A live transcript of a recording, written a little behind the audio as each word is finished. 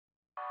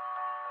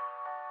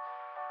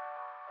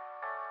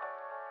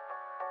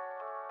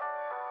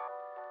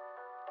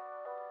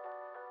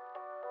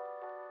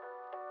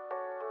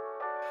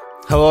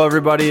Hello,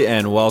 everybody,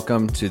 and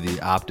welcome to the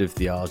Optive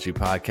Theology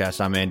Podcast.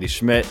 I'm Andy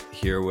Schmidt,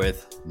 here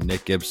with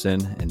Nick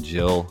Gibson and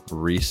Jill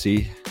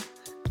Reese,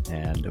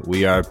 and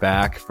we are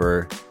back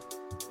for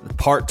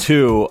part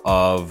two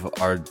of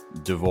our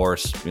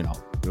divorce.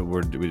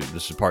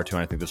 This is part two,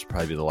 and I think this will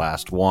probably be the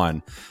last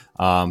one.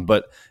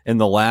 But in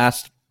the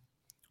last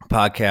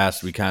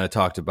podcast, we kind of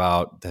talked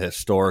about the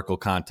historical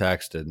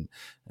context and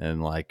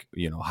like,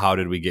 how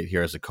did we get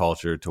here as a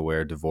culture to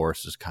where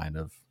divorce is kind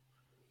of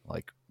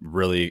like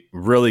really,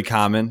 really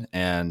common.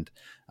 And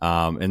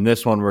in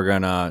this one, we're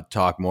going to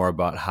talk more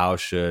about how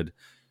should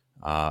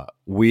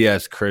we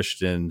as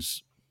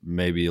Christians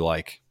maybe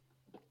like,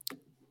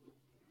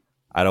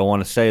 I don't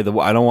want to say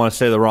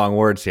the wrong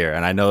words here.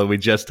 And I know that we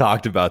just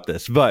talked about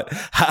this, but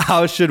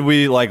how should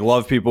we like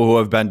love people who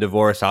have been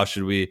divorced? How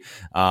should we,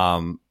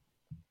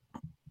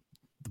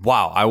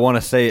 I want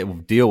to say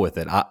it, deal with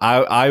it.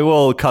 I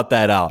will cut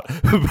that out,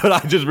 but I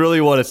just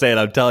really want to say it.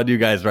 I'm telling you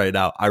guys right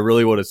now. I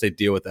really want to say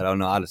deal with it. I don't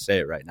know how to say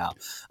it right now.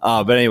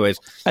 But anyways,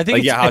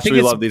 how should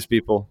we love these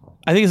people?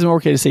 I think it's more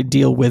okay to say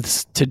deal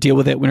with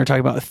it when we're talking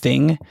about a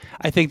thing.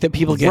 I think that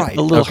people get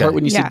a little hurt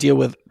when you say deal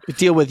with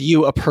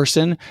you, a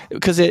person,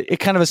 because it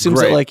kind of assumes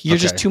that like you're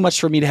just too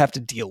much for me to have to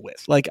deal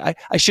with. Like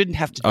I shouldn't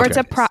have to. Or it's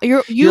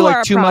you're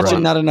like too much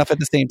and not enough at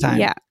the same time.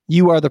 Yeah,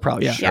 you are the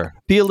problem. Yeah, sure.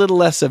 Be a little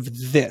less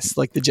of this,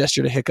 like the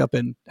gesture to hiccup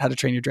and How to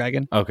Train Your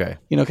Dragon. Okay,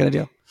 kind of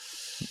deal.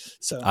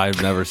 So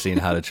I've never seen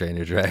How to Train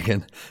Your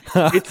Dragon.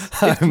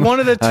 it's one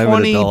of the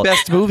 20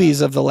 best movies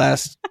of the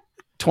last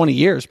 20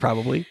 years,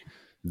 probably.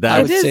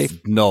 I would say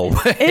no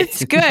way.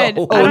 It's good.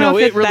 No. Oh no,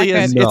 it really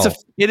is.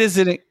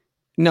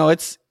 No.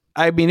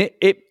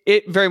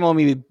 It very well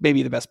maybe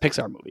the best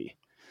Pixar movie.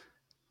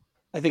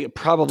 I think it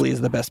probably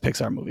is the best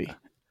Pixar movie,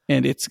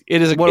 and it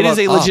is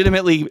a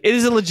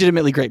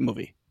legitimately great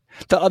movie.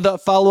 The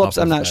follow-ups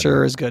I'm not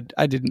sure is good.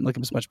 I didn't like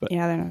them as much, but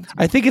yeah, they're not.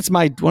 I think it's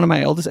one of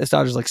my eldest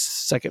daughter's like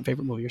second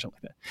favorite movie or something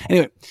like that.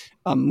 Anyway,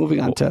 moving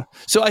on to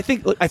so I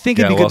think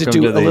it'd be good to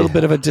do a little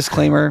bit of a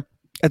disclaimer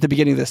at the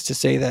beginning of this to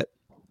say that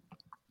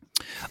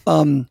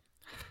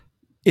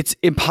it's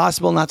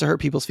impossible not to hurt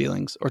people's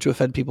feelings or to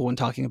offend people when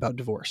talking about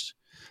divorce,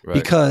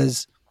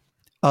 because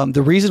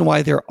the reason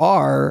why there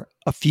are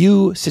a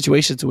few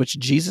situations in which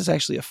Jesus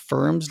actually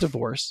affirms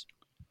divorce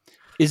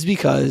is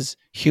because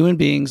human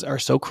beings are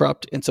so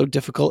corrupt and so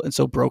difficult and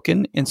so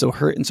broken and so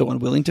hurt and so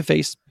unwilling to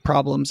face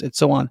problems and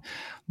so on,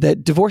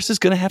 that divorce is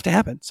going to have to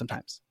happen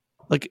sometimes.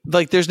 Like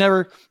there's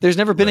never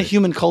been a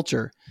human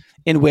culture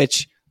in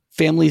which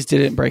families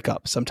didn't break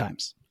up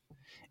sometimes.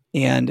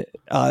 And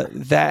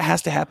that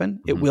has to happen.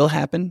 It will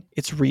happen.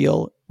 It's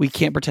real. We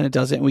can't pretend it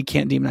doesn't. And we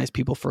can't demonize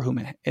people for whom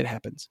it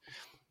happens.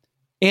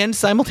 And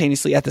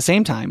simultaneously, at the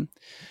same time,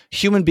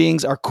 human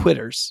beings are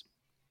quitters.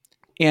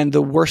 And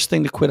the worst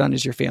thing to quit on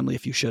is your family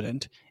if you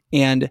shouldn't.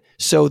 And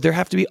so there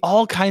have to be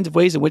all kinds of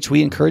ways in which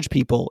we encourage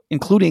people,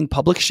 including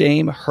public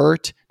shame,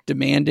 hurt,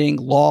 demanding,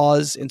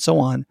 laws, and so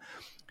on,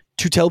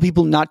 to tell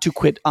people not to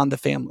quit on their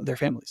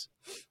families.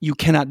 You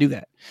cannot do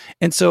that.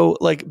 And so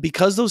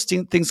because those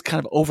things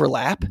kind of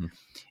overlap,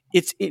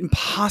 it's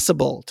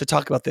impossible to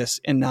talk about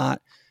this and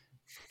not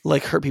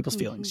hurt people's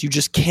feelings. You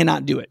just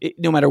cannot do it.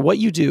 No matter what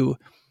you do,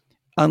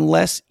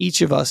 unless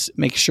each of us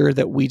make sure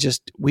that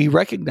we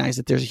recognize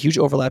that there's a huge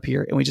overlap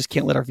here and we just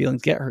can't let our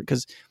feelings get hurt,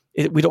 because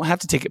we don't have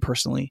to take it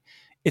personally.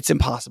 It's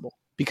impossible,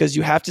 because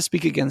you have to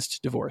speak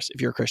against divorce if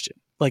you're a Christian,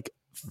 like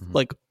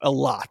a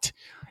lot.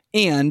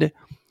 And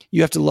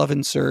you have to love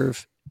and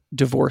serve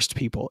divorced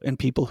people and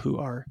people who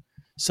are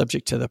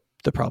subject to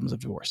the problems of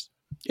divorce.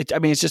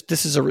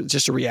 This is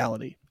just a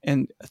reality.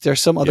 And there's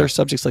some other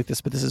subjects like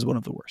this, but this is one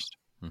of the worst.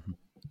 Mm-hmm.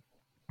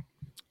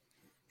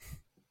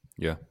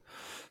 Yeah.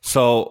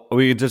 So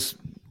we just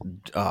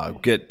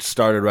get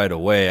started right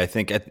away. I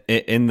think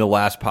in the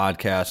last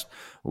podcast,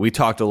 we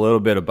talked a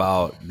little bit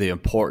about the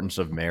importance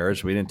of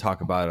marriage. We didn't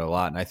talk about it a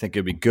lot. And I think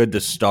it'd be good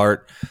to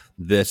start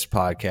this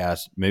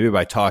podcast maybe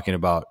by talking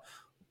about,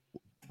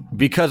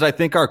 because I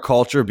think our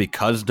culture,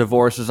 because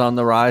divorce is on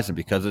the rise and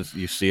because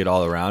you see it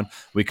all around,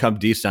 we become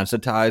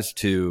desensitized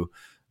to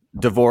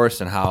divorce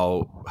and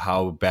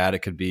how bad it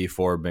could be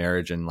for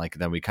marriage, and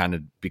then we kind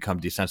of become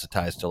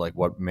desensitized to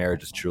what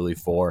marriage is truly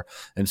for.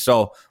 And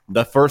so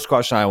the first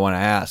question I want to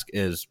ask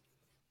is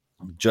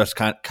just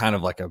kind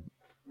of like a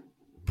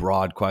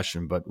broad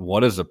question, but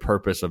what is the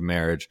purpose of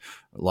marriage,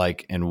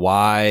 and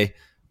why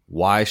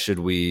should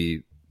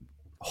we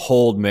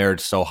hold marriage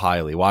so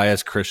highly? Why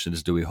as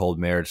Christians do we hold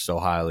marriage so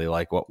highly?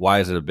 Why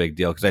is it a big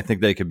deal? Because I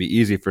think that it could be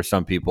easy for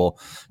some people,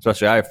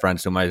 especially I have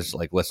friends who might just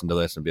listen to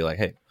this and be like,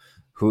 hey,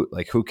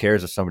 who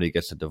cares if somebody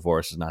gets a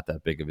divorce? It's not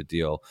that big of a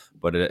deal,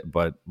 but it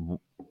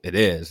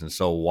is. And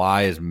so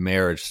why is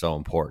marriage so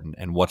important,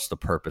 and what's the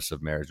purpose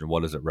of marriage, and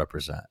what does it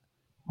represent?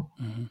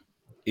 Mm-hmm.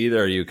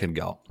 Either of you can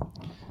go.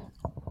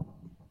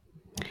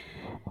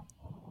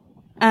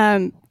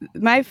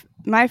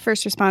 My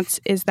first response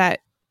is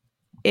that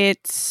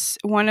it's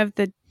one of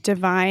the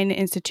divine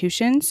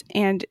institutions,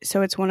 and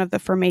so it's one of the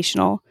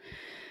formational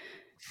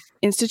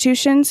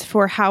institutions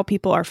for how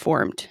people are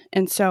formed.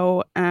 And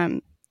so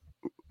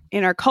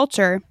in our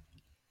culture,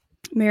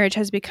 marriage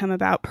has become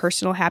about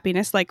personal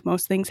happiness, like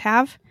most things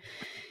have.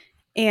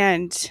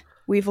 And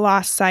we've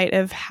lost sight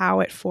of how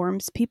it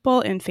forms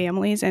people and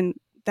families, and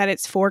that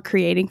it's for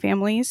creating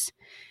families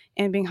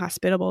and being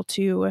hospitable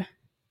to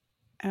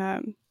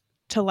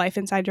life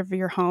inside of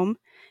your home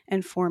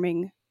and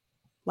forming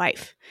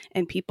life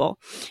and people.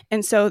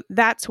 And so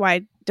that's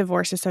why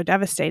divorce is so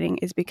devastating,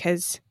 is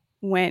because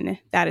when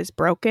that is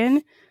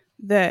broken,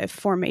 the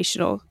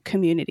formational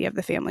community of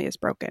the family is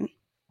broken.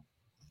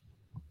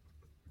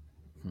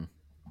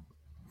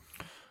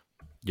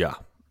 Yeah.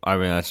 I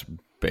mean, that's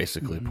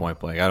basically point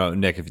blank. I don't,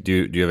 Nick, if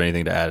do you have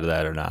anything to add to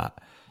that or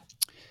not?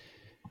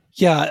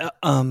 Yeah.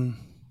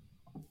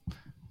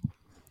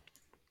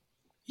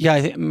 Yeah,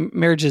 I think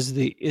marriage is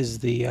the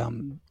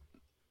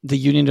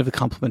union of the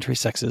complementary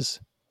sexes.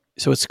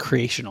 So it's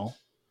creational.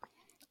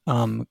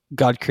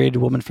 God created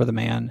a woman for the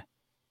man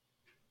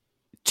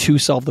to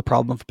solve the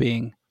problem of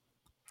being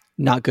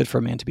not good for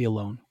a man to be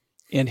alone.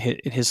 And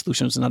his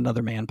solution was not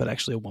another man, but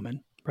actually a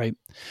woman, right?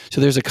 So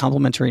there's a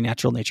complementary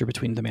natural nature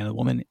between the man and the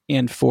woman,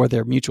 and for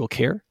their mutual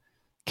care,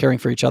 caring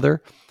for each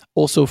other,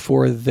 also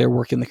for their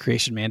work in the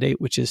creation mandate,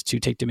 which is to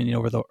take dominion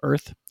over the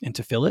earth and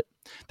to fill it.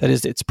 That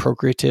is, it's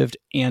procreative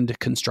and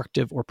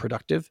constructive or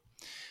productive,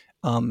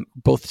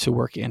 both to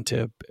work and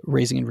to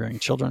raising and rearing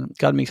children.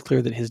 God makes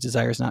clear that his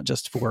desire is not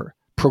just for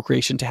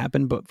procreation to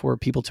happen, but for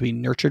people to be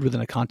nurtured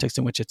within a context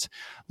in which it's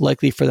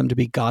likely for them to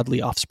be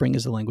godly offspring,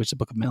 is the language the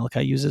book of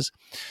Malachi uses.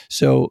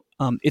 So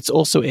it's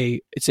also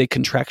it's a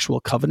contractual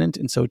covenant.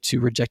 And so to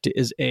reject it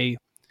is a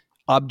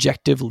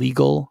objective,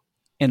 legal,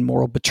 and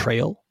moral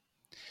betrayal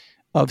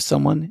of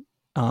someone.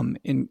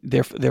 And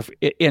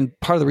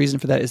part of the reason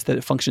for that is that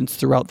it functions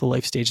throughout the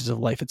life stages of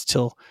life. It's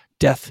till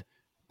death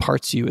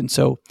parts you. And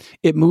so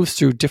it moves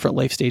through different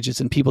life stages,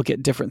 and people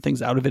get different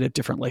things out of it at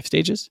different life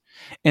stages.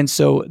 And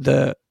so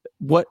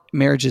what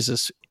marriage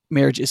is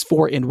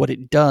for, and what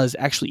it does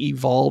actually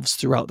evolves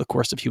throughout the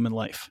course of human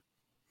life,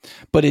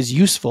 but is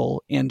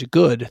useful and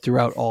good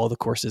throughout all the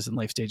courses and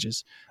life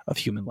stages of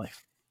human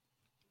life.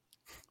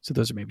 So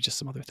those are maybe just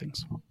some other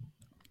things.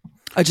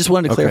 I just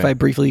wanted to clarify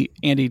briefly,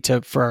 Andy,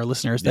 for our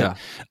listeners that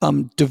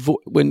when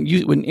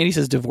Andy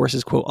says divorce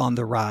is, quote, on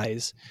the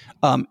rise,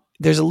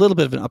 there's a little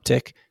bit of an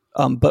uptick,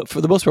 but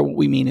for the most part, what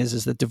we mean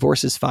is that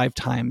divorce is 5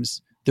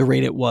 times the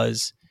rate it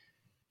was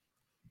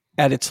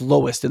at its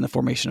lowest in the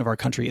formation of our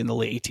country in the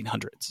late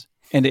 1800s.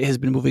 And it has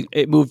been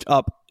it moved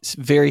up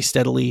very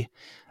steadily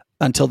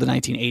until the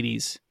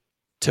 1980s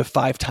to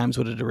 5 times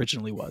what it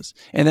originally was.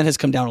 And then has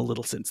come down a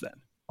little since then.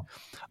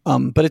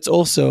 But it's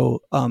also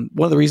one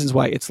of the reasons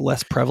why it's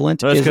less prevalent.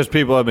 That's because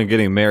people have been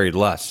getting married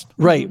less.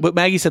 Right. What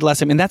Maggie said last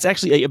time, and that's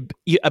actually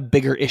a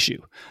bigger issue.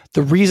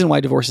 The reason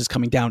why divorce is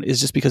coming down is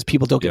just because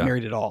people don't get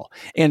married at all.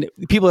 And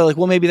people are like,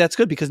 well, maybe that's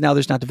good because now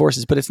there's not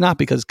divorces, but it's not,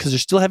 because they're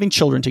still having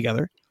children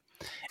together,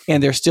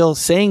 and they're still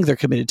saying they're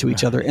committed to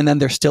each other, and then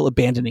they're still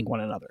abandoning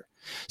one another.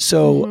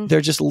 So they're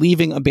just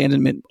leaving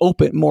abandonment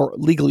more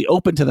legally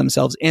open to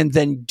themselves, and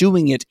then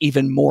doing it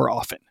even more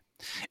often.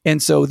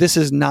 And so this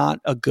is not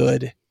a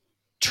good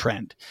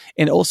trend.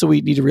 And also we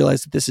need to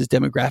realize that this is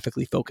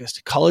demographically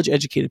focused. College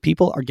educated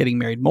people are getting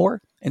married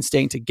more and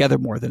staying together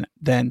more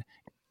than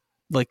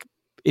like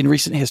in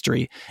recent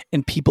history.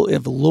 And people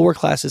of lower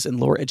classes and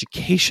lower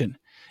education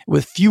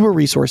with fewer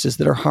resources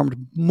that are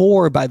harmed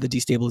more by the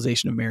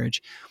destabilization of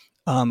marriage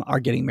are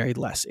getting married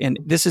less. And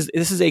this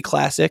is a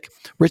classic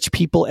rich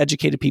people,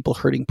 educated people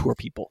hurting poor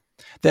people.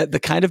 That the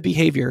kind of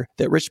behavior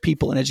that rich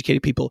people and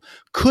educated people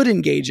could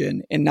engage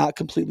in and not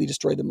completely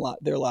destroy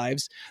their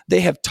lives, they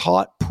have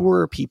taught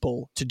poorer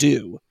people to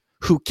do,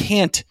 who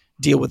can't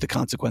deal with the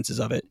consequences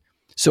of it,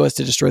 so as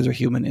to destroy their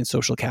human and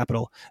social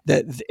capital.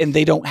 And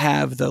they don't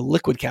have the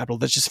liquid capital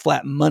that's just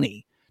flat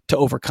money to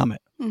overcome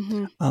it.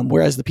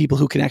 Whereas the people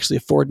who can actually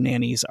afford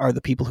nannies are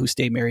the people who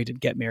stay married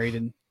and get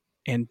married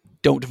and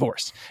don't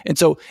divorce. And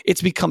so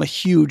it's become a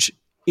huge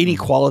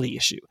inequality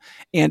issue.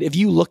 And if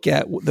you look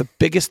at the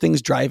biggest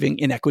things driving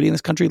inequity in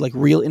this country, like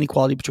real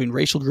inequality between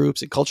racial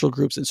groups and cultural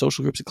groups and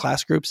social groups and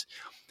class groups,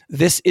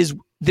 this is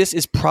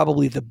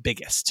probably the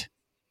biggest,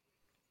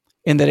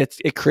 in that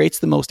it creates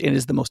the most and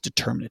is the most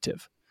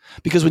determinative.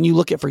 Because when you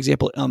look at, for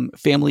example,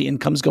 family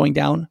incomes going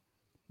down,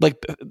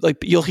 like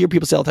you'll hear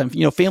people say all the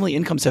time, family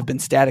incomes have been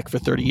static for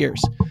 30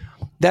 years.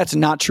 That's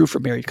not true for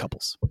married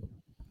couples.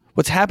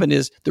 What's happened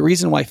is the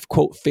reason why,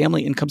 quote,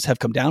 family incomes have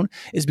come down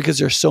is because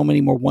there's so many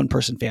more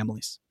one-person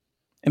families.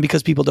 And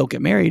because people don't get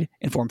married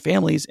and form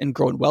families and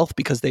grow in wealth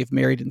because they've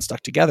married and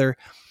stuck together,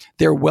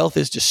 their wealth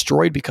is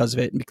destroyed because of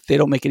it. And they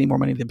don't make any more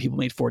money than people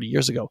made 40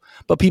 years ago.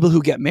 But people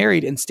who get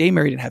married and stay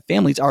married and have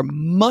families are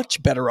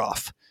much better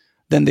off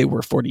than they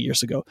were 40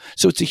 years ago.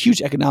 So it's a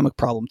huge economic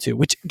problem too,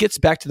 which gets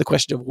back to the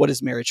question of what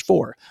is marriage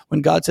for?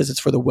 When God says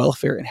it's for the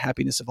welfare and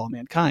happiness of all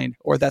mankind,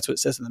 or that's what it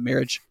says in the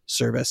marriage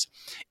service,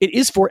 it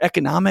is for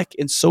economic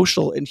and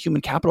social and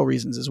human capital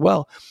reasons as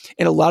well.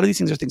 And a lot of these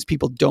things are things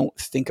people don't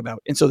think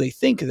about. And so they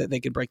think that they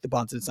can break the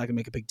bonds and it's not going to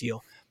make a big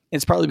deal. And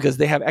it's partly because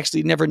they have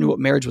actually never knew what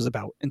marriage was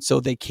about. And so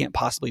they can't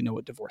possibly know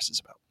what divorce is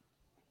about.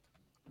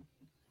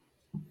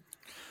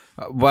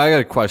 Well, I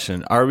got a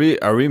question. Are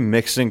we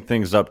mixing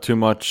things up too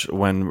much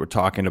when we're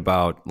talking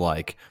about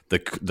like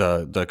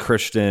the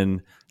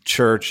Christian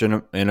church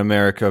in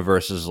America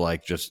versus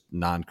like just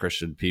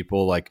non-Christian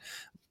people? Like,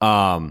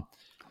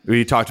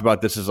 we talked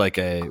about this as like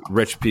a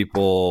rich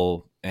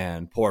people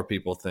and poor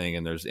people thing,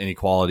 and there's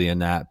inequality in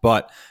that.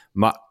 But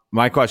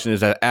my question is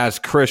that as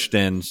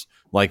Christians,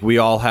 like we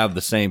all have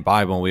the same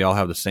Bible and we all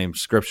have the same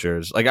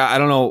scriptures. Like I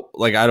don't know,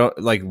 like I don't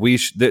like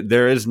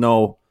there is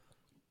no.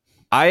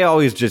 I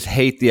always just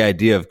hate the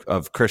idea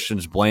of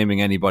Christians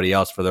blaming anybody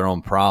else for their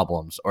own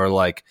problems, or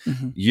like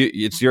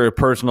it's your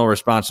personal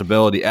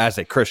responsibility as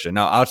a Christian.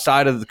 Now,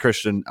 outside of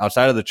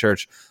the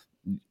church,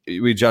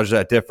 we judge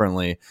that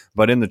differently.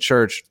 But in the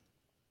church,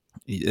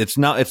 it's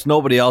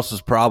nobody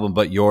else's problem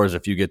but yours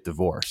if you get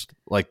divorced.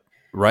 Like,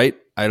 right?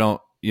 You know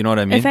what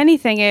I mean? If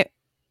anything,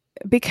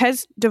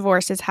 because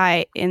divorce is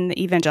high in the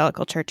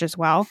evangelical church as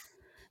well.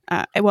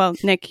 Well,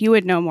 Nick, you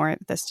would know more of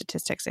the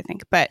statistics, I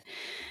think, but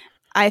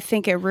I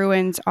think it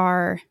ruins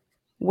our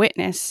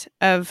witness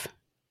of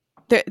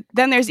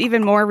then there's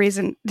even more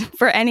reason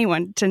for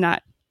anyone to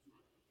not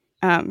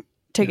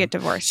get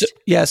divorced.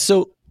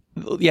 So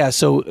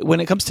when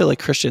it comes to like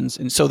Christians,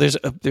 and so there's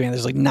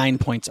like 9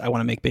 points I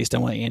want to make based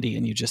on what Andy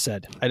and you just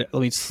said. Let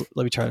me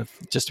try to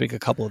just make a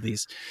couple of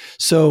these.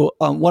 So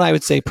one, I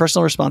would say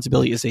personal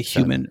responsibility is a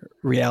human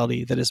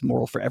reality that is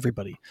moral for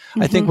everybody.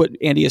 I think what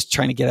Andy is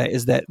trying to get at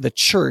is that the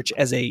church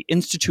as a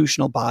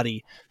institutional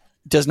body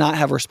does not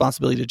have a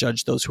responsibility to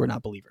judge those who are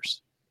not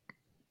believers.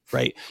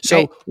 Right.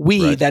 So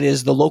that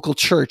is the local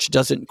church,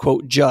 doesn't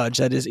quote judge,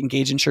 that is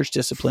engage in church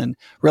discipline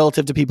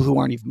relative to people who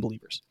aren't even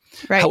believers.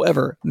 Right.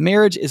 However,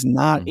 marriage is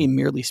not a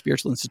merely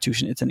spiritual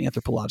institution. It's an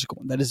anthropological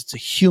one. That is, it's a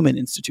human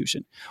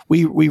institution.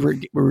 We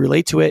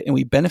relate to it and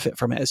we benefit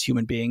from it as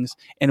human beings,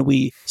 and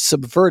we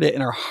subvert it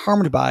and are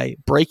harmed by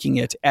breaking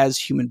it as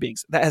human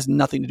beings. That has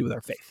nothing to do with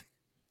our faith.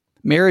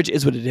 Marriage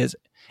is what it is,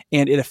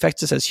 and it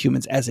affects us as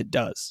humans as it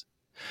does.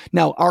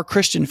 Now, our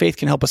Christian faith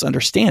can help us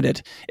understand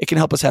it. It can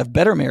help us have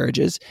better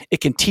marriages.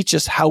 It can teach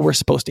us how we're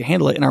supposed to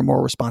handle it and our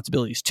moral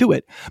responsibilities to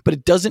it. But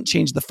it doesn't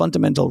change the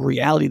fundamental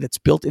reality that's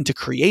built into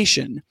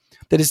creation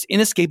that is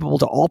inescapable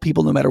to all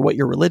people, no matter what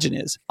your religion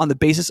is, on the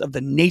basis of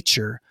the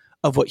nature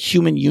of what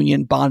human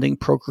union, bonding,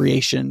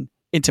 procreation,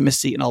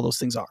 intimacy, and all those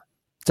things are.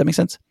 Does that make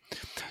sense?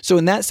 So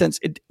in that sense,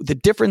 the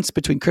difference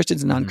between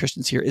Christians and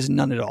non-Christians here is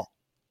none at all.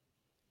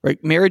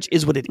 Right? Marriage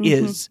is what it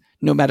is,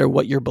 no matter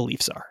what your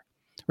beliefs are.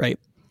 Right?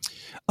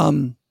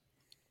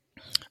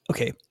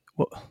 Okay.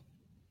 Well,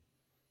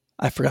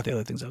 I forgot the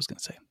other things I was going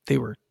to say. They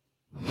were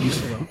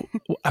useful.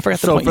 I forgot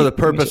the point. So for the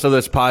purpose of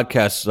this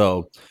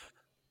podcast,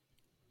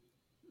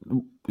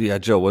 yeah,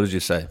 Joe, what did you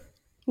say?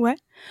 What?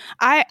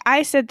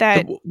 I said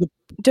that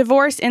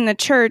divorce in the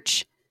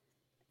church,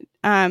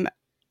 I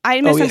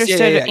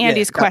misunderstood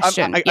Andy's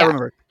question. I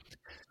remember.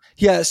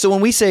 Yeah. So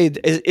when we say,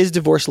 is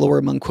divorce lower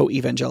among quote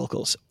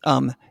evangelicals?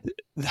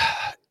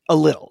 A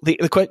little. The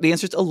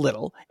answer is a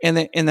little. And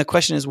the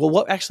question is, well,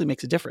 what actually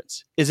makes a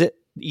difference? Is it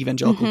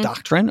evangelical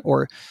doctrine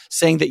or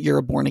saying that you're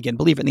a born again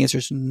believer? And the answer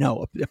is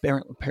no,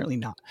 apparently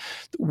not.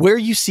 Where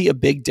you see a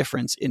big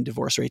difference in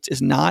divorce rates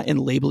is not in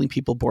labeling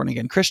people born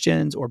again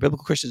Christians or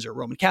biblical Christians or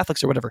Roman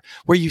Catholics or whatever.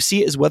 Where you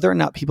see it is whether or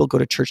not people go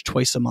to church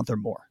twice a month or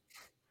more.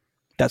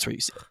 That's where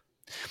you see it.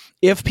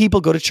 If people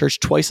go to church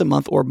twice a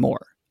month or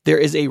more, there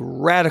is a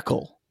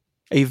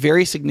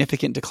very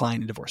significant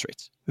decline in divorce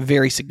rates.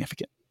 Very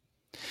significant.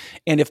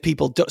 And if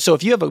people don't, so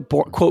if you have a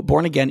quote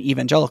born again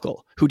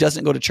evangelical who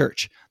doesn't go to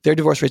church, their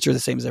divorce rates are the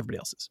same as everybody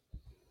else's,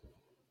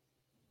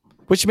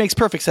 which makes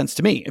perfect sense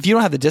to me. If you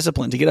don't have the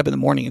discipline to get up in the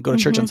morning and go to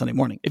church on Sunday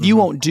morning, if you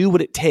won't do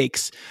what it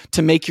takes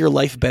to make your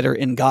life better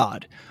in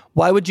God,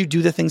 why would you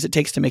do the things it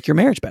takes to make your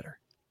marriage better?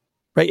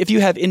 Right? If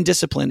you have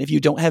indiscipline, if you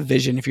don't have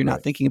vision, if you're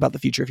not thinking about the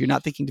future, if you're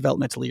not thinking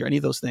developmentally or any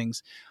of those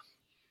things,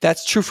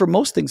 that's true for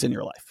most things in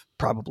your life,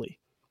 probably.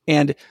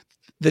 And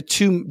the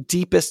two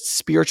deepest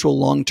spiritual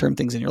long-term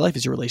things in your life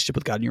is your relationship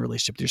with God and your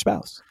relationship with your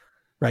spouse,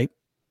 right?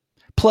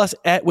 Plus,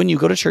 when you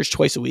go to church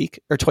twice a week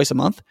or twice a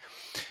month,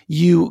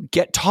 you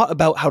get taught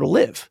about how to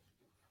live,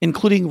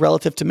 including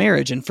relative to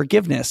marriage and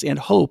forgiveness and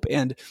hope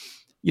and,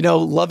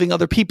 loving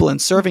other people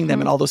and serving them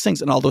and all those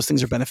things. And all those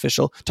things are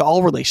beneficial to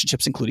all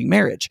relationships, including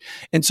marriage.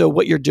 And so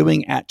what you're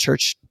doing at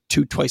church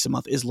twice a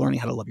month is learning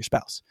how to love your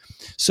spouse.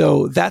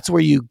 So that's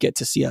where you get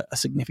to see a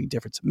significant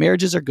difference.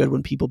 Marriages are good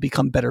when people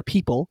become better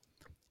people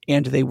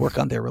and they work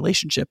on their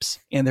relationships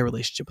and their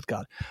relationship with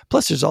God.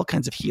 Plus, there's all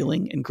kinds of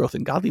healing and growth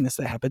and godliness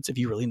that happens if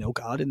you really know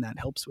God, and that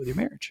helps with your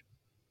marriage.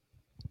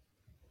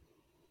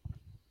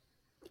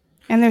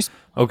 And there's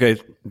okay.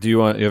 Do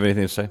you have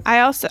anything to say?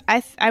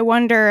 I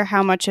wonder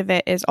how much of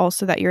it is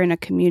also that you're in a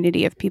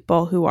community of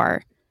people who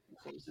are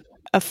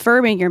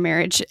affirming your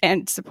marriage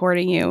and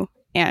supporting you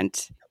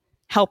and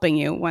helping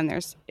you when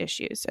there's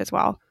issues as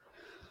well.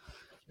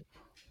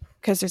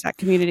 Because there's that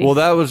community. Well,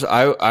 that was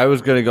I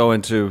was going to go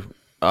into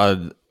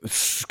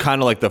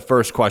kind of like the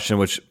first question,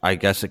 which I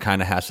guess it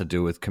kind of has to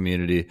do with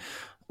community,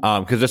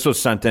 because this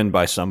was sent in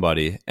by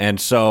somebody,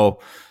 and so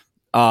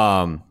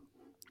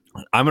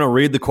I'm going to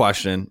read the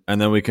question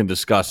and then we can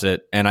discuss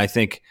it. And I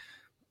think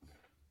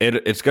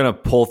it's going to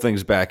pull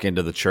things back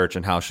into the church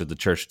and how should the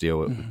church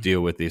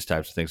deal with these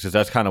types of things, because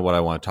that's kind of what I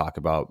want to talk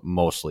about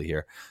mostly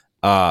here.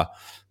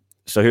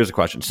 So here's the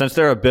question. Since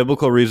there are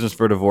biblical reasons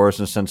for divorce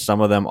and since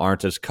some of them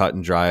aren't as cut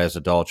and dry as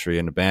adultery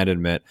and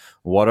abandonment,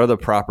 what are the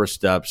proper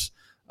steps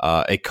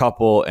a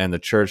couple and the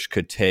church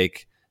could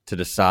take to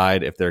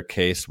decide if their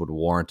case would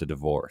warrant a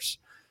divorce?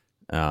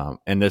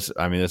 And this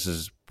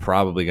is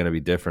probably going to be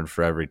different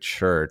for every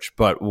church,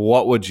 but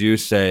what would you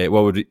say?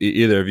 What would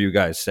either of you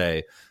guys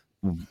say?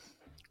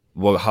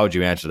 Well, how would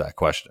you answer that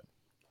question?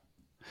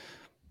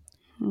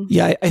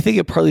 Yeah, I think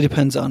it partly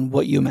depends on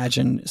what you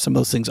imagine some of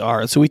those things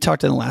are. So we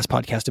talked in the last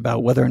podcast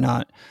about whether or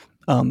not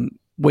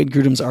Wayne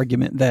Grudem's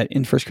argument that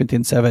in 1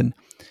 Corinthians 7,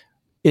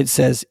 it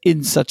says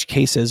in such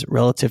cases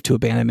relative to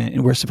abandonment,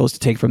 and we're supposed to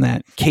take from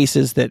that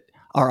cases that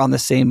are on the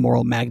same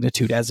moral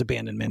magnitude as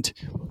abandonment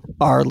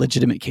are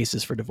legitimate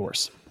cases for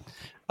divorce.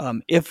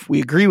 If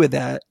we agree with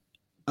that,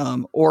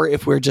 or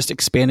if we're just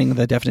expanding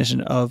the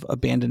definition of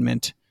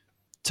abandonment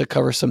to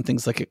cover some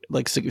things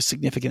like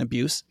significant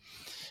abuse,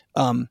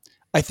 I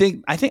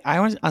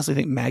honestly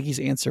think Maggie's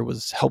answer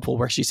was helpful,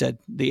 where she said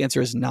the answer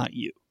is not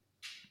you.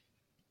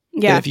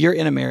 Yeah. That if you're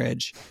in a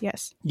marriage,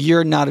 yes,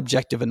 you're not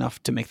objective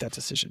enough to make that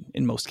decision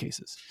in most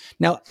cases.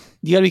 Now,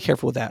 you got to be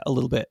careful with that a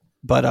little bit,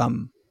 but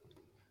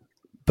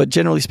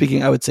generally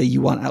speaking, I would say you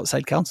want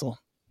outside counsel.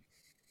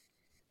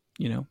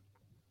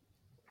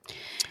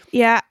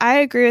 Yeah, I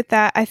agree with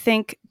that. I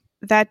think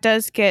that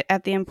does get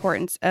at the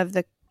importance of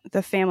the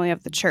family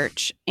of the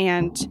church,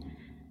 and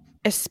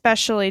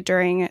especially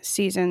during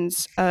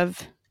seasons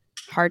of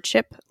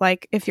hardship,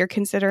 like if you're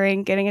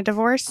considering getting a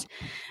divorce,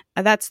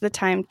 that's the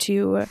time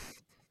to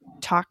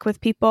talk with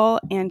people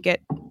and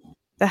get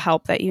the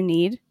help that you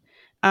need,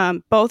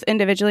 both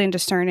individually and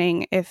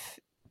discerning if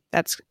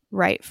that's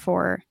right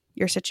for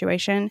your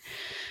situation.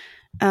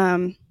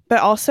 But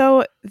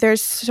also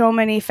there's so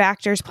many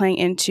factors playing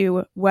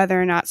into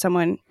whether or not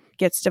someone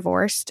gets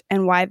divorced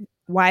and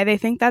why they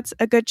think that's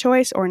a good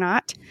choice or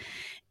not.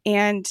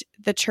 And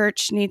the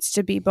church needs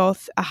to be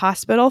both a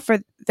hospital for,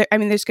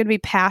 there's going to be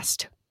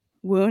past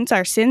wounds.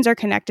 Our sins are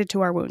connected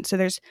to our wounds. So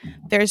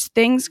there's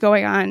things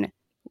going on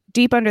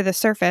deep under the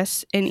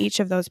surface in each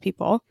of those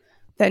people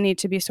that need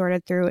to be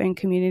sorted through in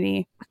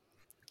community.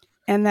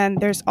 And then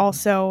there's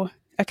also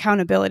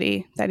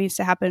accountability that needs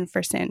to happen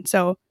for sin.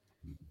 So,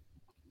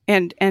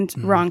 and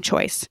wrong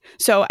choice.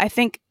 So I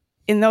think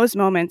in those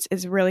moments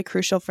is really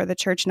crucial for the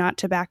church not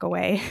to back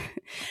away,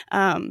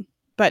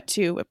 but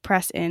to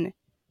press in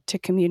to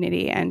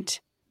community and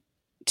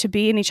to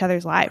be in each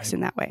other's lives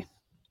in that way.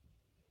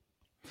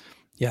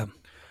 Yeah.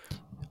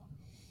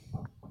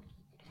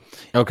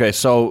 Okay,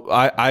 so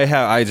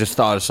I just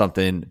thought of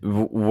something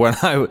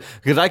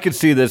because I could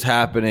see this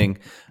happening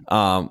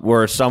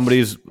where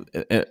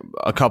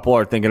a couple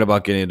are thinking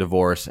about getting a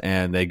divorce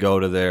and they go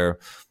to their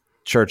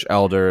church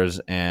elders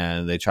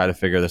and they try to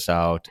figure this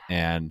out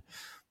and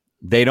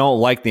they don't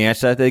like the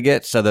answer that they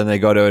get, so then they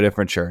go to a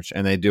different church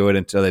and they do it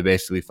until they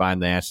basically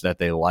find the answer that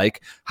they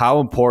like. How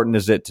important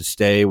is it to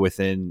stay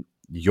within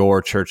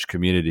your church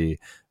community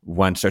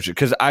when searching?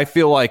 Because I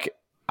feel like,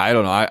 I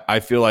don't know, I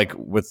feel like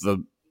with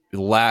the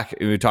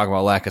we talk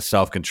about lack of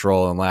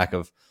self-control and lack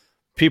of,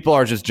 people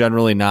are just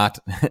generally not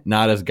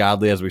as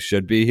godly as we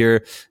should be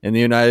here in the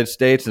United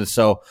States. And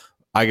so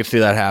I could see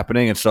that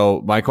happening. And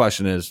so my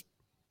question is,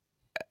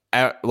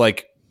 at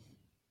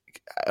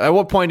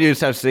what point do you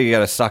just have to say you got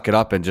to suck it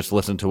up and just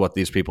listen to what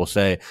these people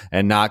say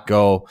and not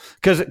go,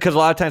 because a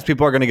lot of times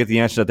people are going to get the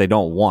answer that they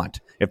don't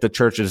want. If the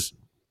churches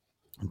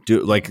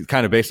do, like,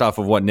 kind of based off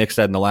of what Nick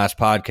said in the last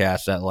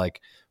podcast, that like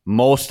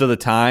most of the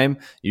time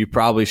you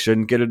probably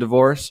shouldn't get a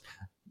divorce,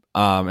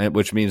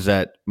 which means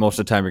that most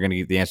of the time you're going to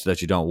get the answer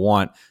that you don't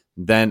want.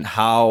 Then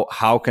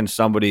how can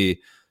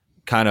somebody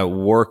kind of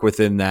work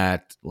within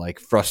that like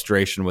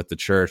frustration with the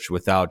church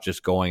without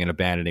just going and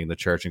abandoning the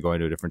church and going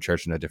to a different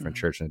church and a different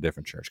church and a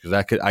different church? Because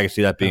I can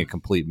see that being a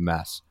complete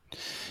mess.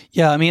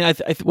 Yeah, I mean, one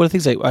of the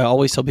things I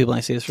always tell people, and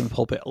I say this from the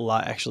pulpit a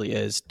lot actually,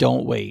 is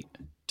don't wait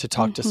to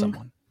talk to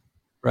someone,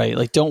 right?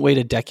 Like, don't wait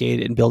a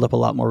decade and build up a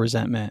lot more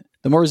resentment.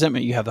 The more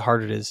resentment you have, the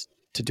harder it is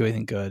to do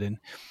anything good. And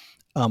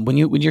when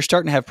you're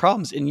starting to have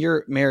problems and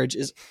your marriage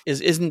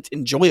isn't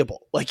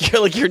enjoyable, you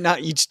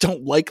just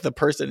don't like the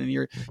person and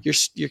you're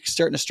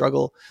starting to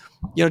struggle,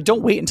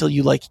 don't wait until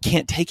you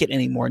can't take it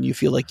anymore and you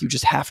feel like you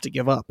just have to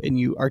give up and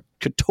you are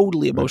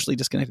totally emotionally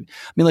disconnected.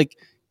 I mean,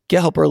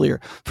 get help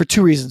earlier for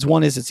two reasons.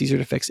 One is it's easier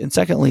to fix, and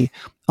secondly,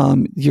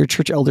 your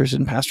church elders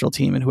and pastoral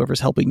team and whoever's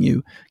helping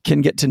you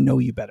can get to know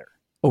you better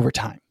over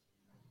time.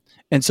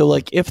 And so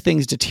if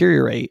things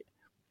deteriorate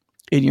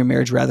in your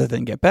marriage rather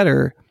than get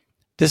better,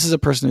 this is a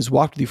person who's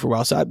walked with you for a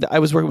while. So I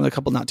was working with a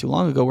couple not too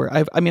long ago where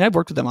I've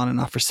worked with them on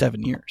and off for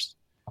 7 years,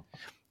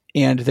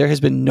 and there has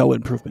been no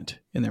improvement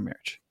in their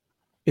marriage.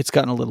 It's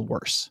gotten a little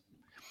worse,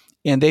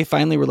 and they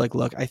finally were like,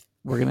 "Look,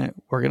 we're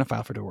gonna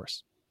file for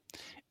divorce."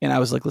 And I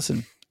was like,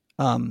 "Listen,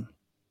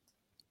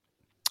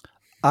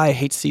 I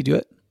hate to see you do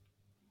it,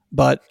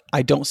 but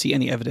I don't see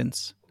any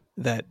evidence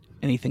that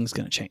anything's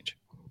going to change.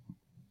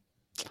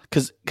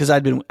 Because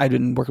I'd been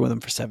working with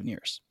them for 7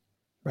 years,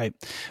 right?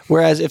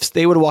 Whereas if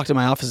they would have walked in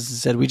my office and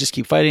said, "We just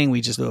keep fighting,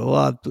 we just blah,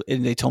 blah, blah,"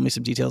 and they told me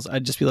some details,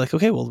 I'd just be like,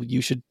 "Okay, well,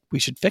 we should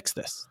fix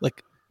this.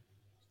 Like,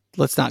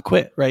 let's not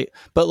quit," right?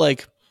 But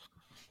like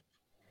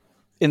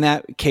in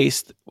that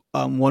case,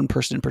 one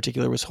person in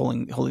particular was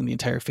holding the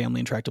entire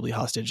family intractably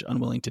hostage,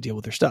 unwilling to deal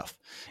with their stuff,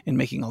 and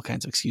making all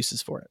kinds of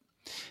excuses for it.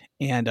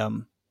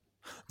 And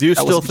do you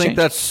still think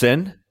that's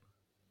sin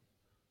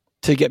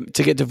to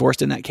get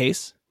divorced in that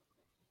case?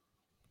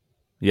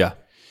 Yeah.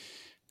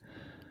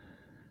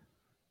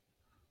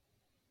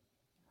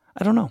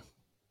 I don't know.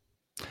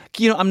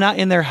 I'm not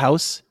in their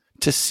house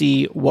to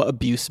see what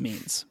abuse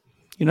means.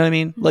 You know what I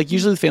mean? Like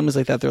usually the families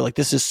like that, they're like,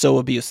 this is so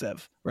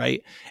abusive,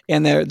 right?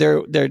 And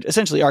they're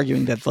essentially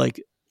arguing that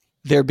like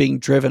they're being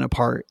driven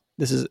apart.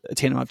 This is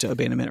tantamount to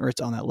abandonment, or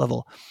it's on that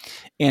level.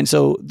 And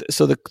so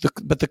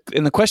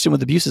the question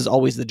with abuse is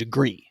always the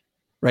degree,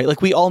 right?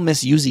 Like we all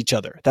misuse each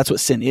other. That's what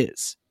sin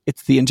is.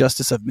 It's the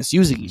injustice of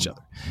misusing each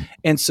other.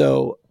 And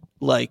so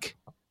like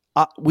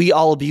we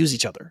all abuse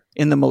each other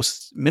in the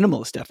most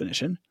minimalist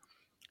definition,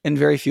 and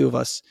very few of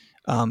us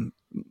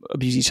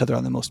abuse each other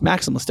on the most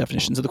maximalist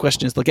definition. So the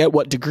question is, like, at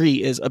what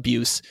degree is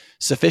abuse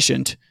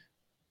sufficient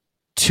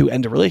to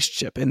end a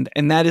relationship?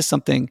 And that is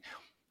something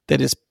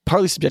that is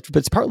partly subjective, but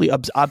it's partly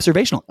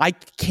observational. I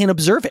can't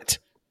observe it.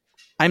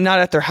 I'm not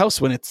at their house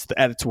when it's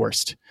at its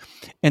worst.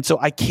 And so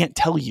I can't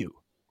tell you,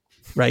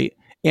 right?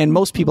 And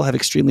most people have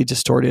extremely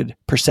distorted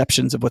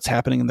perceptions of what's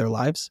happening in their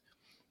lives,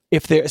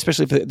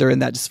 especially if they're in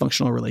that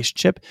dysfunctional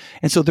relationship.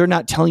 And so they're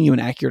not telling you an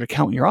accurate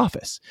account in your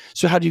office.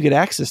 So how do you get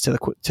access to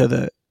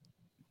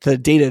the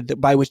data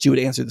by which you would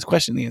answer this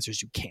question? The answer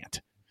is you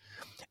can't.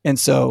 And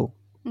so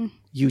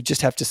you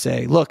just have to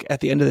say, look,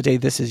 at the end of the day,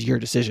 this is your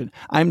decision.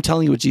 I'm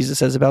telling you what Jesus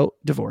says about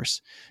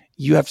divorce.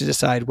 You have to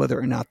decide whether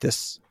or not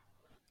this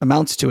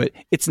amounts to it.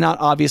 It's not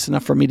obvious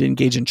enough for me to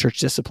engage in church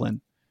discipline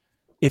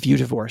if you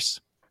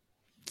divorce.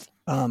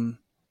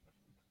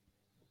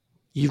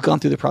 You've gone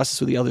through the process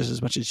with the elders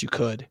as much as you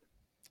could.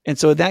 And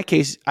so in that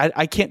case,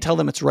 I can't tell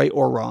them it's right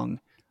or wrong,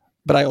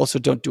 but I also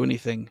don't do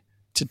anything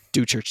to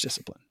do church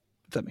discipline,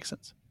 if that makes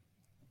sense.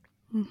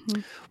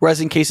 Mm-hmm. Whereas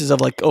in cases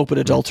of like open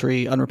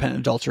adultery, unrepentant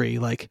adultery,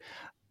 like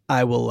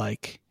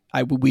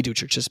we do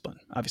church discipline,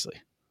 obviously.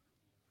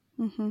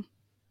 Mm-hmm.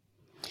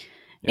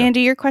 Yeah.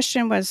 Andy, your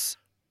question was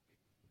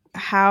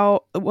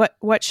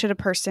what should a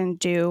person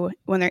do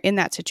when they're in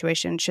that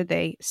situation? Should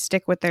they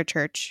stick with their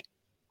church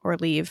or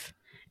leave?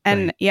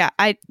 And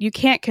right. You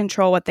can't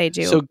control what they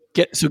do. So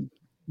getting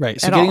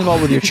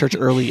involved with your church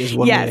early is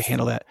one way to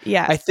handle that.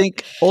 Yeah. I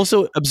think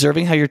also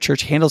observing how your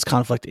church handles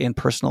conflict and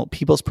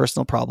people's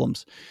personal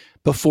problems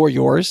before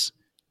yours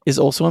is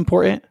also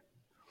important.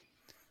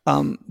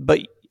 But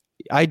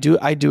I do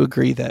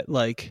agree that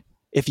like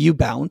if you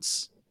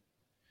bounce,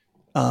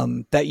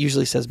 that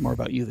usually says more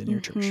about you than your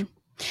church.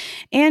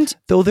 And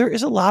though there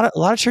is a lot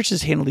of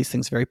churches handle these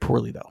things very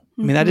poorly, though.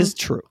 I mean, that is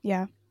true.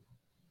 Yeah.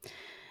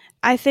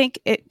 I think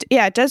it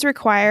does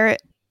require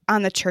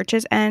on the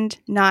church's end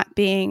not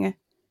being,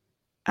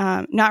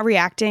 not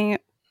reacting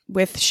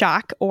with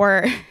shock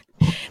or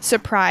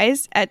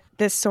surprise at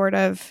these sort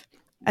of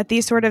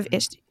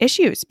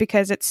issues,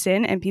 because it's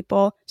sin and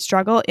people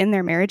struggle in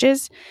their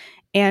marriages,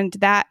 and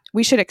that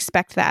we should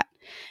expect that.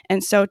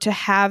 And so to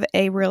have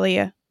a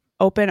really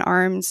open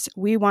arms,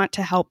 we want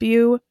to help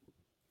you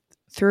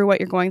through what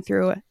you're going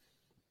through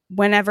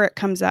whenever it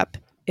comes up,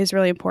 is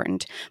really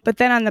important. But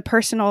then on the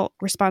personal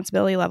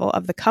responsibility level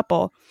of the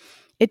couple,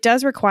 it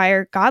does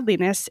require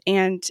godliness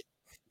and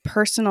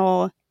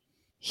personal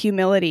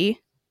humility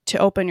to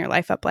open your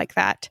life up like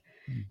that.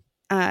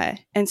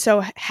 And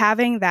so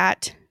having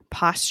that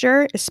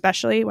posture,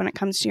 especially when it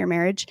comes to your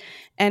marriage,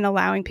 and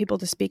allowing people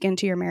to speak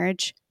into your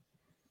marriage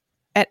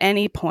at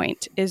any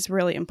point is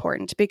really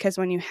important, because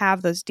when you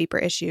have those deeper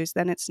issues,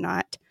 then it's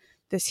not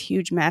this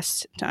huge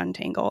mess to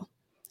untangle.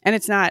 And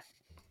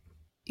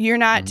you're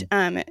not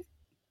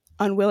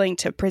unwilling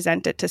to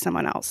present it to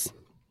someone else.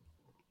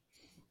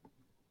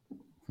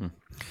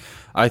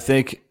 I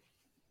think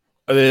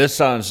this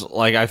sounds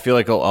like, I feel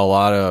like a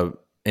lot of,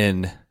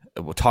 in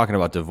talking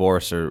about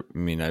divorce, or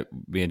me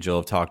and Jill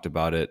have talked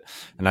about it,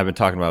 and I've been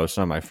talking about it with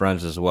some of my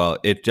friends as well.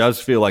 It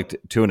does feel like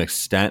to an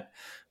extent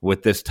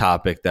with this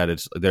topic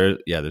that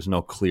there's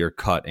no clear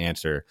cut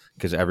answer,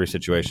 because every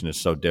situation is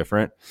so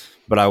different.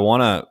 But I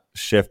want to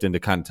shift into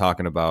kind of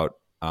talking about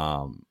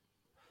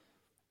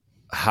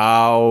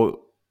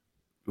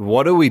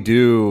what do we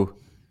do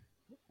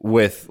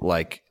with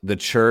like the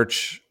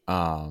church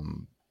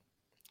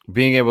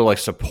being able to like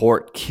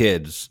support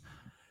kids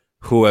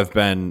who have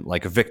been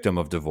like a victim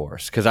of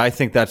divorce? Because I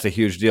think that's a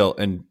huge deal.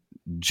 And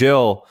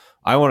Jill,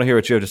 I want to hear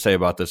what you have to say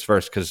about this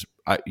first, because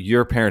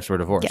your parents were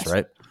divorced, yes.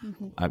 Right?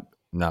 Mm-hmm. I'm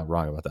not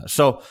wrong about that.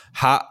 So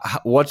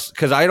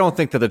because I don't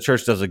think that the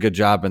church does a good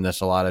job in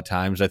this a lot of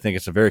times. I think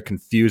it's a very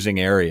confusing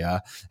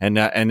area. And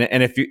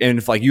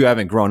if like you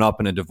haven't grown up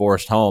in a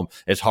divorced home,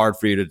 it's hard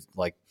for you to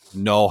like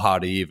know how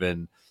to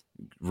even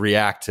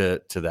react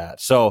to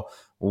that. So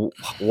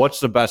what's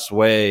the best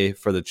way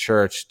for the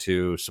church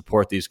to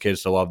support these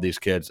kids, to love these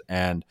kids,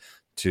 and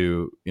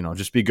to,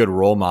 just be good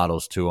role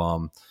models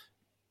to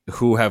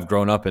who have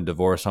grown up in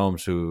divorce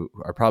homes, who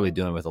are probably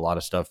dealing with a lot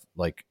of stuff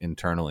like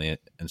internally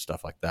and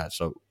stuff like that.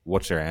 So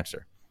what's your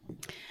answer?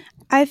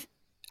 I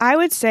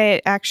would say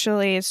it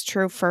actually is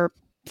true for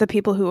the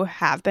people who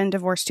have been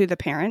divorced to the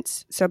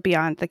parents, so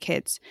beyond the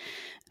kids,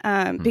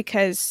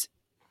 because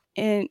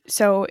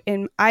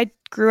I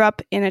grew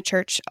up in a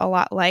church a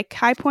lot like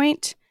High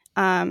Point,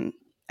 a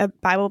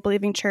Bible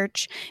believing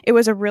church. It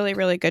was a really,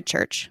 really good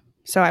church.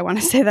 So I want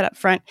to say that up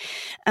front.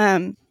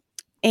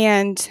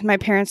 And my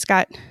parents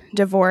got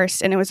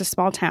divorced, and it was a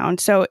small town.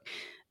 So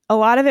a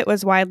lot of it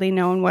was widely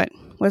known what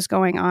was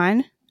going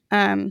on.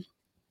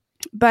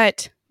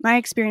 But my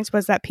experience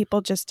was that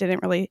people just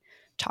didn't really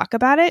talk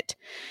about it.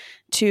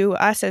 To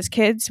us as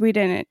kids, we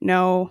didn't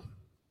know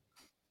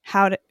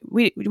how to,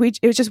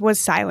 it just was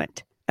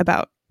silent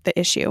about the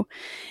issue.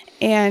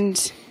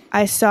 And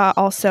I saw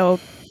also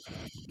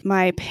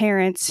my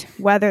parents,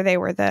 whether they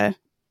were the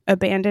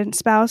abandoned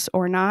spouse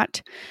or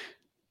not,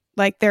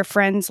 like their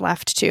friends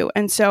left too.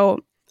 And so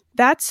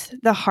that's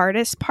the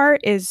hardest part,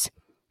 is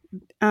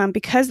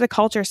because the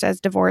culture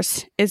says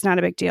divorce is not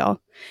a big deal.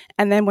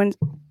 And then when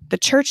the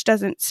church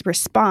doesn't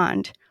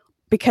respond,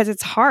 because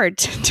it's hard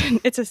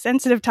it's a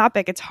sensitive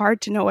topic. It's hard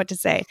to know what to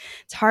say.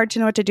 It's hard to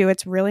know what to do.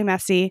 It's really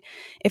messy.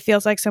 It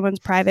feels like someone's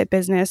private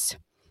business.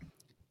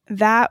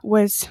 That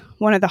was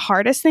one of the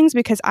hardest things,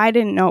 because I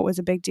didn't know it was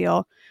a big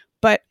deal.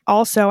 But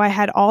also I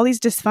had all these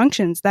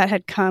dysfunctions that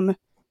had come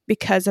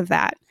because of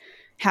that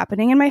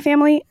happening in my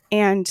family.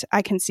 And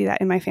I can see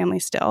that in my family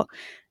still.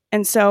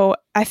 And so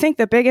I think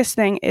the biggest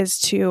thing is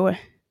to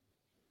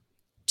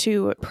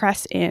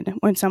press in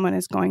when someone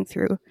is going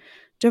through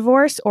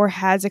divorce or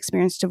has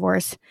experienced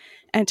divorce,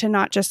 and to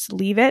not just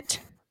leave it.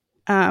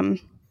 And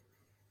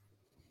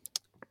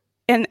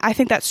I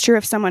think that's true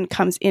if someone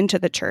comes into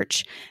the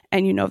church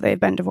and they've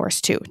been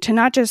divorced too, to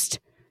not just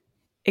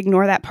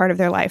ignore that part of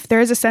their life. There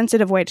is a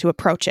sensitive way to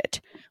approach it,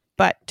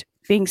 but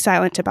being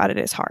silent about it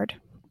is hard.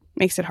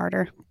 Makes it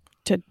harder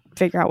to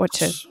figure out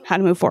how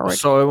to move forward.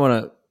 So I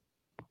want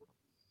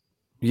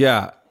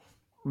to,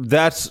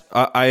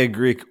 I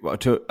agree.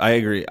 I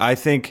agree. I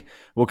think,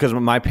 because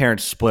when my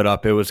parents split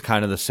up, it was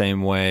kind of the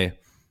same way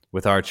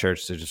with our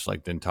church. They just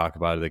didn't talk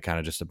about it. They kind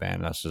of just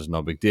abandoned us. There's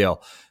no big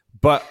deal.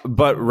 But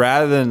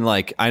rather than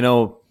I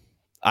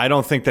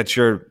don't think that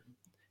your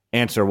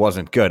answer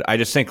wasn't good. I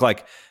just think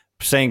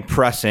saying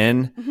press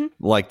in,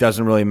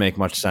 doesn't really make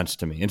much sense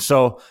to me. And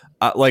so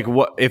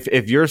what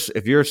if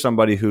you're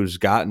somebody who's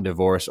gotten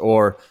divorced,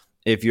 or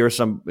if you're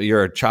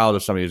a child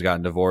of somebody who's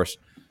gotten divorced,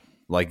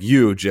 like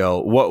you,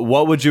 Jill,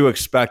 what would you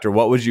expect, or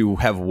what would you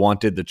have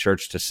wanted the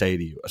church to say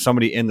to you?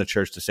 Somebody in the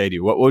church to say to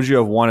you, what would you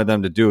have wanted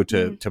them to do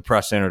to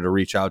press in or to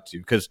reach out to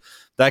you? Because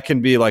that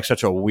can be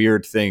such a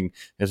weird thing,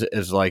 is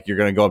you're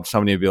going to go up to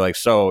somebody and be like,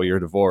 so you're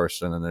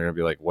divorced. And then they're going to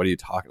be like, what are you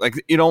talking?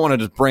 You don't want to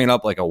just bring it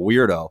up like a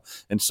weirdo.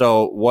 And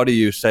so what do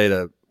you say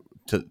to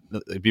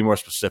be more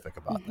specific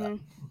about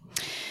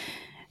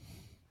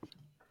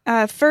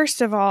that? First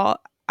of all,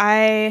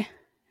 I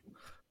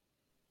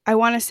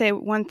want to say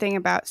one thing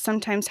about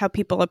sometimes how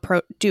people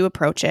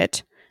approach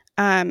it.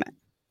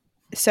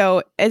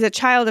 So as a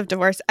child of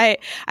divorce, I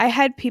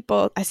had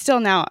people, I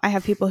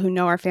have people who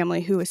know our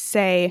family who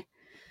say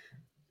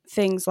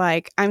things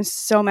like, I'm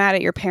so mad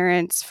at your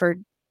parents for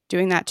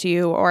doing that to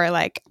you, or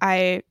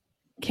I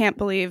can't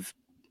believe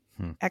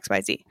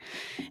XYZ.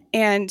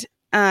 And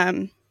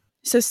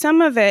so some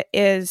of it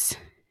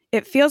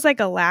feels like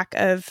a lack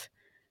of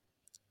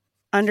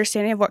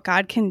understanding of what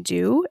God can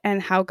do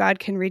and how God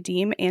can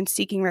redeem, and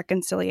seeking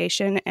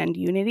reconciliation and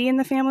unity in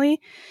the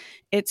family.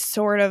 It's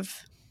sort of,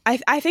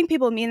 I think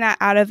people mean that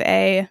out of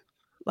I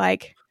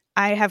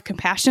have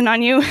compassion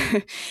on you.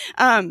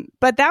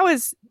 But that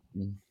was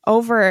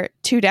over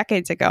 2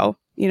 decades ago.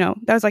 That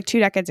was 2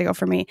 decades ago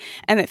for me.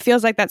 And it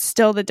feels like that's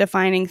still the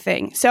defining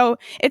thing. So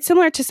it's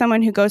similar to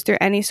someone who goes through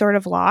any sort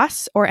of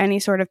loss or any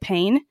sort of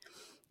pain.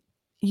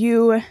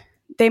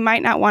 They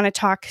might not want to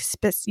talk,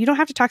 you don't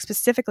have to talk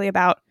specifically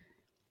about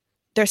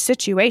their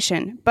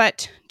situation,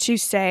 but to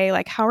say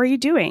how are you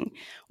doing?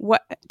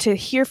 To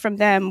hear from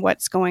them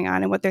what's going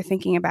on and what they're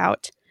thinking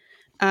about.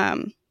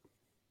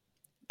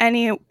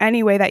 Any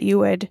way that you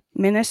would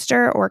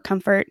minister or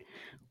comfort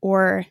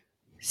or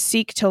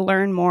seek to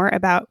learn more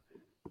about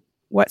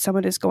what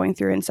someone is going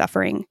through and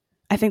suffering.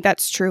 I think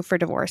that's true for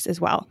divorce as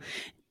well.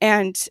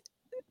 And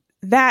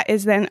that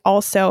is then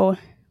also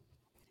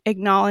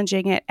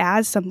acknowledging it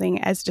as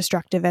something as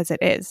destructive as it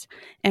is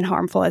and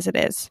harmful as it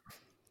is.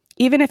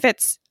 Even if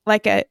it's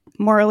a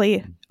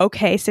morally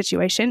okay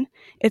situation,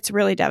 it's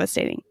really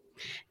devastating.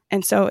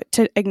 And so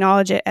to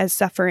acknowledge it as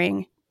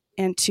suffering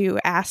and to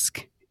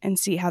ask and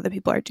see how the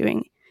people are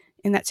doing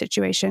in that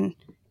situation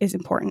is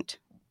important.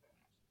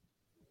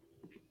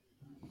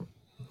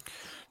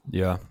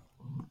 Yeah.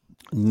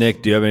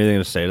 Nick, do you have anything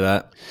to say to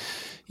that?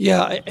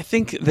 Yeah, I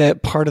think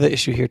that part of the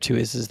issue here too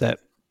is that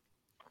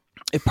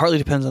it partly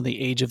depends on the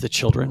age of the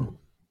children,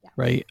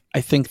 right? I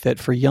think that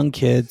for young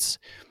kids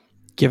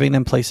giving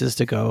them places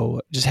to go,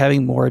 just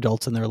having more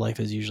adults in their life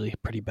is usually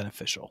pretty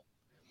beneficial.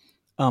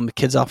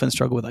 Kids often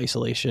struggle with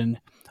isolation.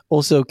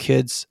 Also,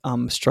 kids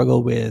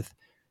struggle with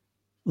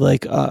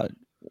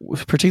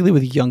particularly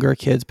with younger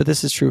kids, but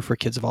this is true for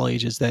kids of all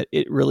ages, that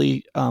it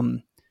really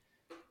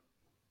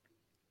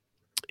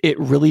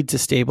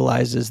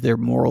destabilizes their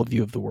moral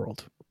view of the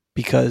world,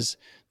 because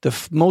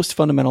the most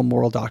fundamental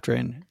moral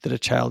doctrine that a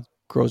child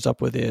grows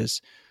up with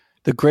is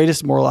the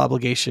greatest moral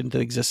obligation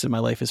that exists in my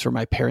life is for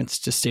my parents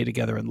to stay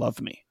together and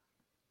love me,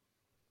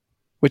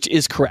 which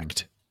is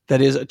correct.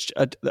 That is,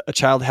 a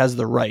child has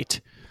the right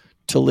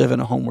to live in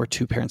a home where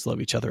two parents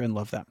love each other and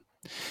love them.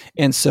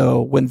 And so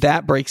when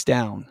that breaks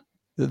down,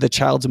 the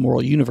child's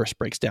moral universe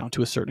breaks down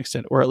to a certain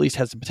extent, or at least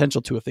has the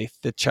potential to, if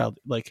the child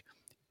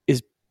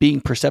is being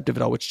perceptive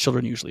at all, which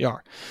children usually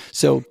are.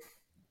 So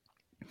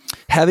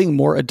having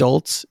more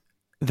adults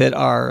that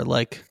are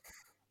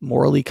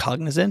morally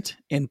cognizant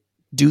and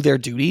do their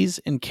duties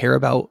and care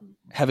about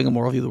having a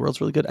moral view of the world is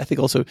really good. I think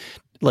also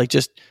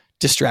just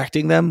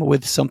distracting them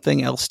with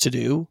something else to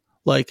do,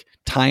 like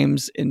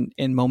times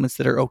and moments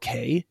that are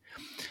okay.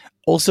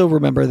 Also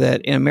remember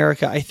that in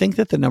America, I think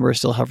that the number is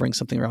still hovering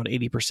something around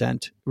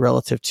 80%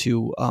 relative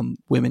to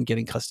women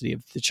getting custody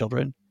of the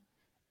children.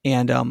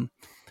 And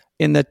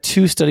in the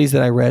 2 studies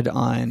that I read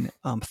on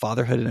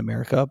fatherhood in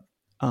America,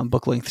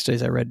 book length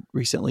studies I read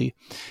recently,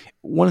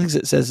 one of the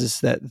things it says is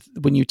that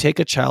when you take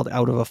a child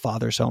out of a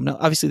father's home, now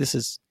obviously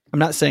I'm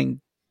not saying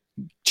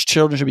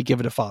children should be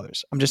given to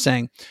fathers. I'm just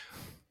saying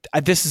I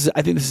think this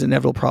is an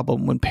inevitable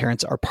problem when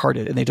parents are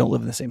parted and they don't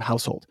live in the same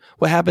household.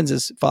 What happens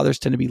is fathers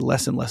tend to be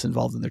less and less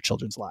involved in their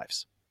children's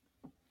lives,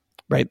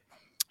 right?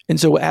 And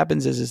so what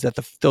happens is that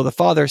though the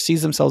father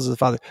sees themselves as a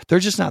father, they're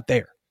just not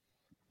there,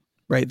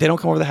 right? They don't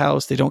come over the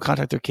house. They don't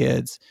contact their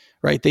kids,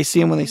 right? They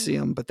see them when they see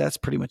them, but that's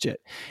pretty much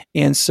it.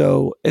 And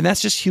that's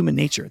just human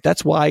nature.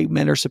 That's why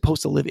men are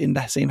supposed to live in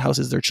the same house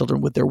as their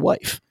children with their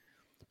wife,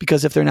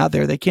 because if they're not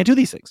there, they can't do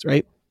these things,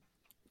 right?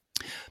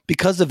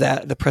 Because of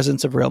that, the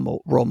presence of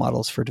role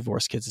models for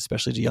divorced kids,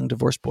 especially to young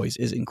divorced boys,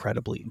 is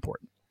incredibly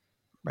important,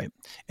 right?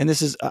 And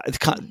this is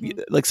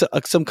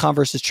some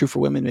converse is true for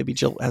women. Maybe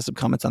Jill has some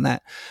comments on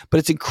that, but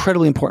it's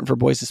incredibly important for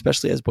boys,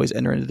 especially as boys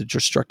enter into the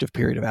destructive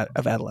period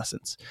of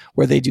adolescence,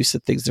 where they do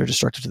things that are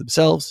destructive to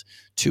themselves,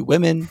 to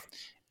women,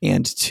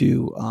 and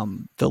to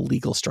the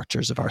legal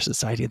structures of our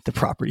society and the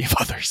property of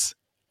others.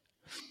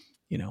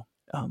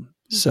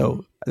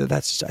 So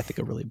that's just, I think,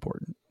 a really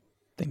important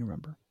thing to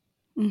remember.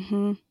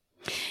 Mm-hmm.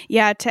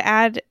 Yeah, to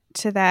add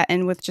to that,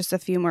 and with just a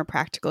few more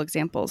practical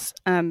examples,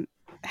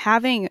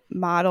 having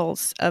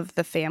models of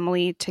the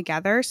family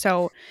together.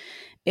 So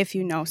if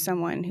you know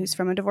someone who's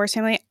from a divorced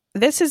family,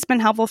 this has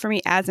been helpful for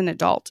me as an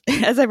adult,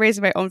 as I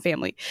raised my own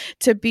family,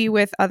 to be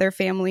with other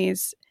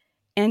families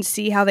and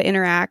see how they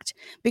interact,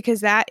 because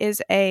that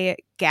is a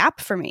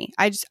gap for me.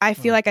 I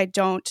feel like I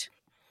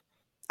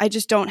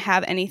just don't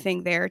have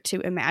anything there to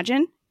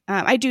imagine.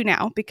 I do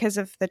now because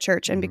of the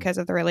church and because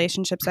of the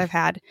relationships I've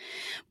had.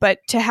 But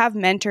to have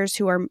mentors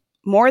who are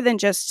more than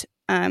just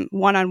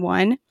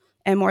one-on-one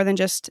and more than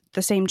just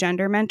the same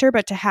gender mentor,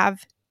 but to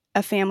have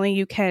a family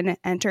you can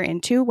enter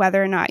into,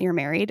 whether or not you're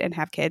married and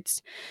have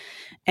kids,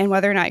 and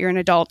whether or not you're an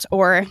adult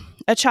or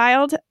a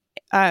child.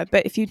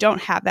 But if you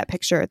don't have that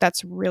picture,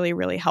 that's really,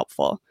 really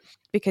helpful,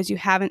 because you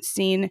haven't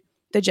seen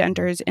the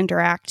genders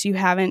interact. You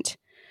haven't.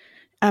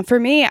 For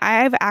me,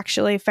 I've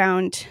actually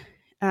found...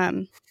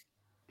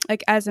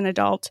 as an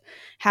adult,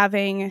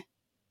 having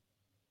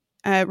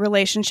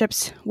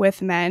relationships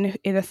with men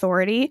in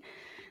authority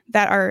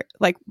that are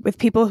with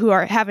people who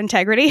have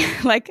integrity,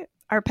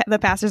 the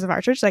pastors of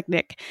our church, like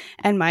Nick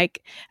and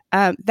Mike,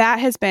 that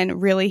has been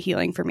really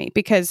healing for me,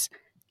 because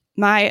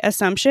my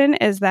assumption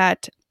is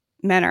that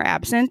men are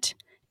absent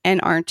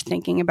and aren't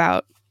thinking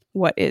about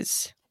what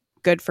is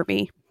good for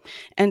me.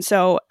 And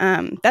so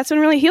that's been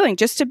really healing,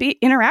 just to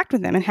interact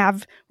with them and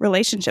have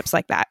relationships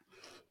like that.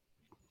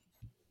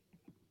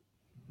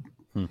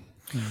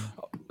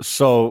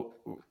 So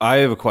I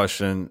have a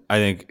question, I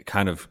think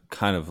kind of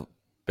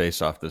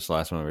based off this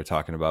last one we were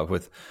talking about,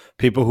 with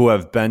people who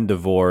have been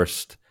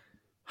divorced,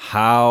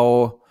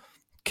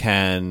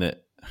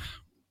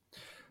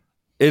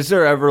 is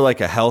there ever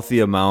a healthy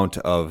amount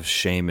of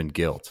shame and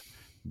guilt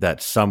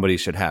that somebody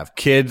should have?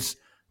 Kids,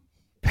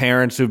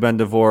 parents who've been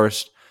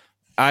divorced.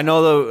 I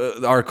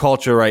know our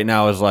culture right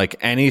now is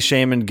any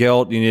shame and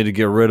guilt, you need to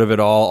get rid of it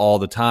all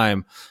the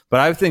time. But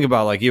I think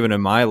about even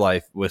in my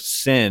life with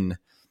sin,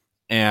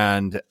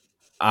 and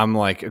I'm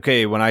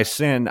okay, when I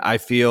sin, I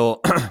feel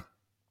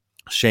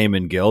shame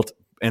and guilt.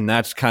 And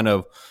that's kind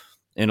of,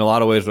 in a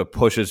lot of ways, what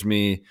pushes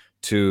me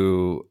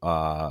to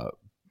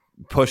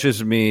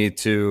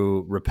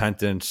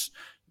repentance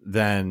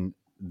than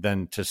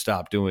to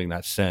stop doing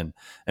that sin.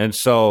 And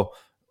so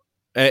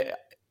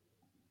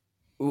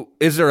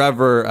is there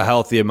ever a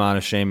healthy amount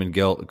of shame and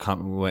guilt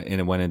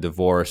when in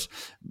divorce?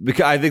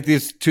 Because I think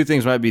these two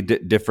things might be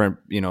different,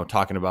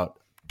 talking about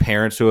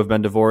parents who have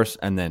been divorced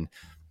and then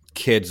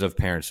kids of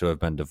parents who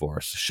have been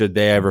divorced. Should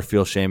they ever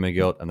feel shame and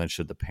guilt? And then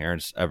should the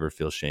parents ever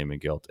feel shame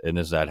and guilt? And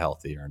is that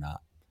healthy or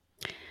not?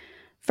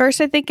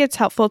 First, I think it's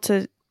helpful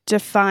to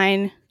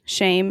define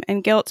shame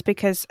and guilt,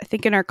 because I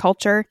think in our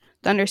culture,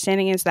 the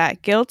understanding is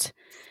that guilt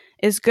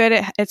is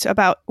good. It's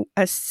about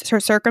a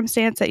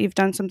circumstance that you've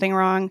done something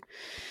wrong,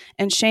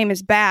 and shame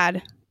is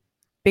bad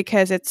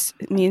because it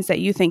means that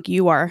you think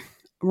you are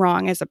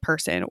wrong as a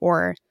person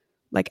or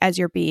like as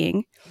your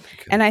being.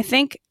 Okay. And I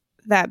think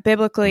that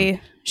biblically,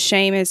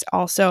 shame is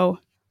also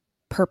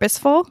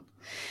purposeful,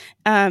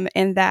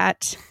 in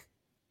that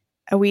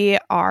we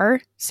are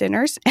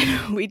sinners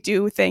and we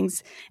do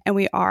things, and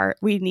we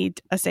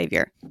need a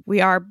savior.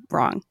 We are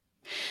wrong.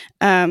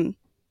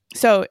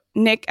 So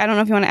Nick, I don't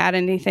know if you want to add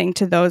anything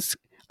to those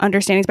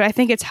understandings, but I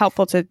think it's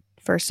helpful to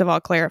first of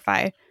all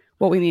clarify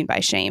what we mean by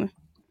shame.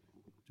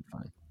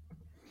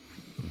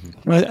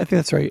 Well, I think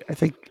that's right. I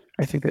think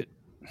what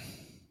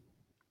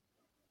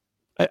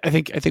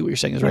you're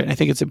saying is right. And I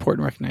think it's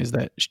important to recognize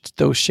that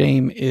though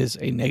shame is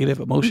a negative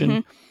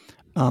emotion,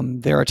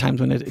 there are times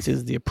when it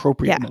is the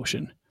appropriate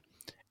emotion.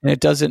 And it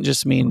doesn't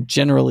just mean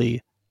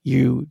generally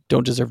you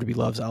don't deserve to be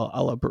loved. A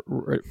la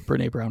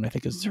Brene Brown, I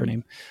think is her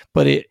name.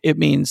 But it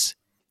means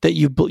that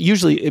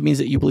it means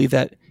that you believe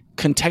that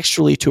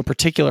contextually to a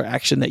particular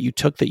action that you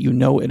took that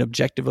an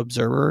objective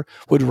observer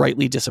would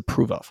rightly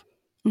disapprove of,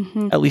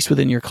 at least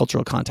within your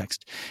cultural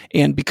context.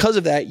 And because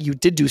of that, you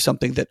did do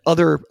something that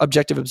other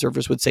objective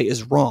observers would say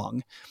is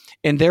wrong.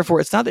 And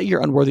therefore, it's not that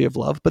you're unworthy of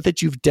love, but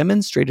that you've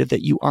demonstrated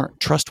that you aren't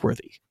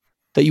trustworthy,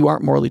 that you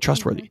aren't morally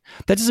trustworthy.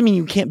 That doesn't mean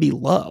you can't be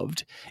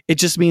loved. It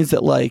just means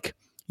that like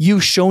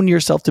you've shown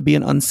yourself to be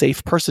an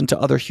unsafe person to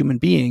other human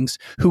beings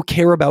who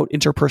care about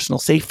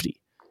interpersonal safety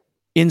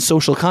in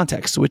social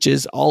contexts, which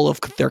is all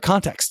of their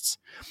contexts.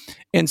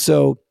 And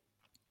so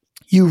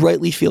you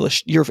rightly feel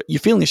you're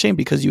feeling ashamed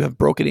because you have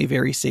broken a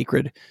very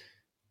sacred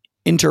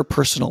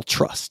interpersonal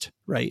trust,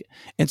 right?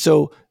 And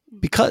so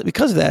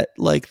because of that,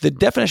 like the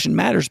definition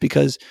matters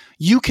because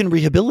you can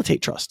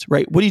rehabilitate trust,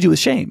 right? What do you do with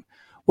shame?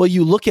 Well,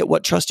 you look at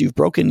what trust you've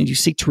broken and you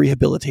seek to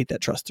rehabilitate that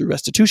trust through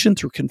restitution,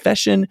 through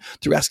confession,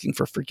 through asking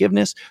for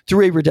forgiveness,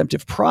 through a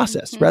redemptive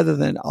process, rather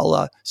than a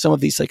la some of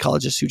these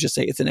psychologists who just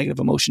say it's a negative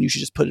emotion, you should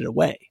just put it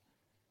away.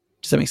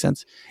 Does that make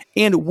sense?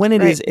 And when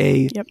it is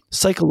a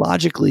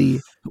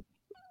psychologically,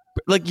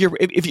 like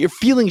if you're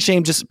feeling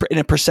shame just in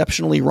a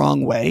perceptionally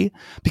wrong way,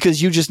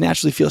 because you just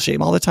naturally feel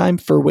shame all the time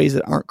for ways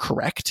that aren't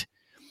correct,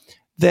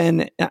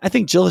 then I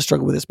think Jill has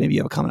struggled with this. Maybe you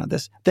have a comment on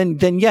this.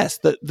 Then yes,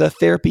 the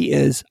therapy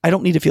is, I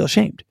don't need to feel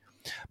ashamed.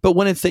 But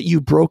when it's that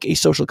you broke a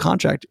social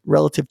contract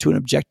relative to an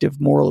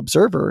objective moral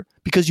observer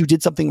because you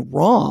did something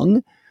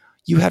wrong,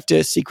 you have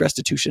to seek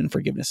restitution,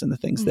 forgiveness, and the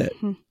things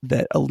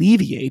that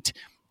alleviate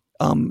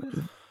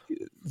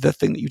the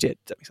thing that you did.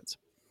 Does that make sense?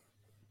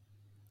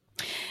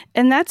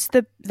 And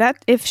that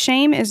if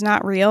shame is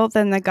not real,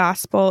 then the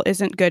gospel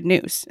isn't good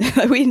news.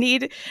 We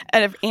need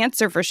an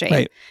answer for shame.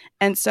 Right.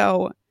 And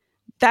so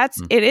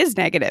it is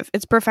negative.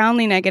 It's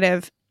profoundly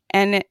negative.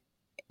 And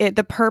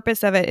the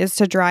purpose of it is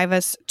to drive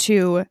us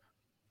to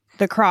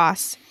the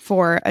cross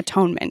for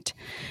atonement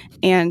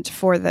and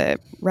for the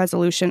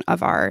resolution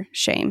of our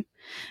shame.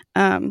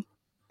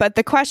 But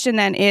the question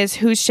then is,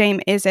 whose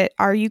shame is it?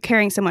 Are you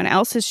carrying someone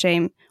else's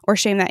shame or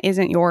shame that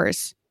isn't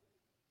yours,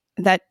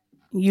 that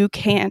you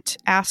can't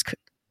ask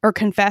or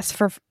confess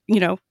for,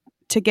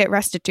 to get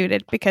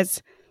restituted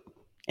because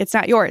it's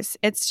not yours?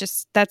 It's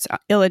just, that's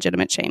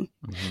illegitimate shame.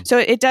 So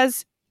it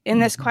does, in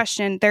this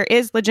question, there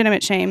is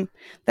legitimate shame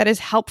that is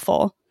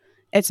helpful.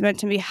 It's meant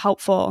to be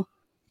helpful,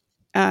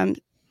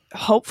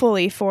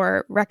 hopefully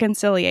for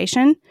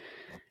reconciliation,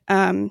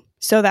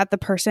 so that the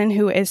person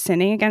who is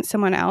sinning against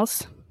someone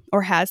else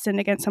or has sinned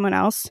against someone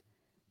else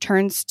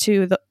turns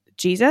to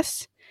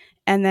Jesus,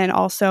 and then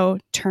also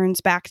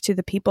turns back to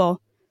the people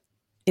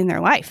in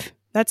their life.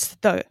 That's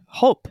the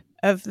hope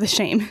of the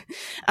shame.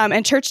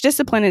 And church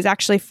discipline is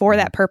actually for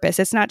that purpose.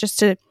 It's not just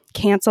to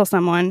cancel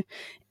someone.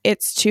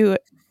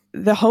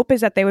 The hope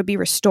is that they would be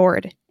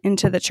restored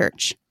into the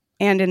church,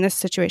 and in this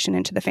situation,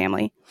 into the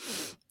family.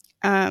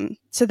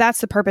 So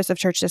that's the purpose of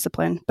church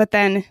discipline. But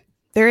then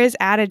there is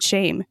added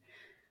shame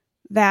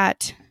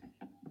that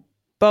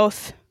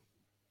both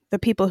the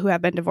people who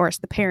have been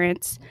divorced, the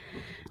parents,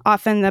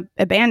 often the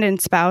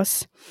abandoned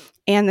spouse,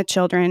 and the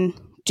children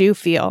do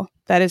feel.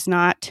 That is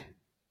not,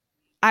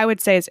 I would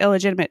say, it's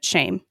illegitimate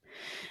shame.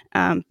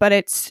 But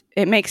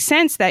it makes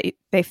sense that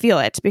they feel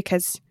it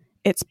because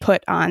it's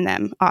put on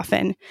them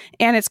often.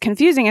 And it's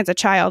confusing as a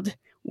child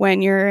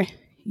when you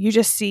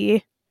just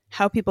see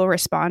how people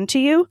respond to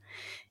you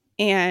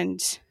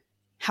and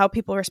how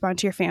people respond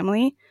to your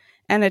family.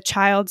 And a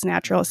child's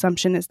natural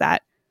assumption is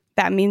that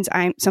means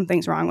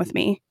something's wrong with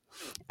me,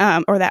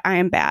 or that I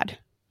am bad.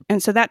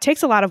 And so that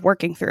takes a lot of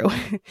working through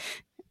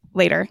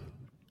later.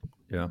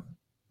 Yeah.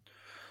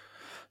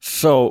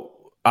 So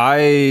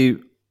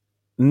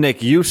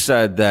Nick, you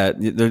said that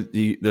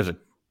there's a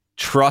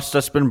trust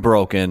that's been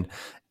broken,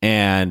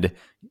 and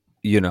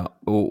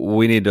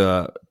we need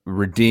to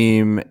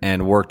redeem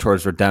and work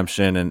towards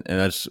redemption, and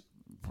that's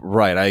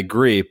right. I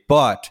agree.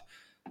 But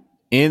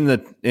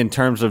in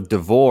terms of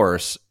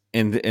divorce,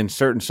 in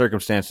certain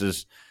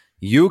circumstances,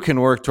 you can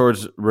work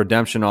towards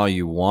redemption all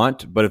you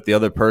want, but if the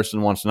other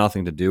person wants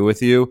nothing to do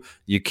with you,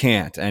 you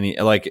can't.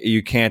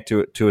 You can't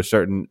to a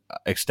certain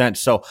extent.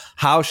 So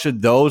how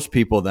should those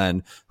people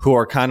then, who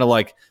are kind of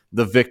like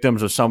the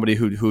victims of somebody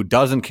who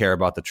doesn't care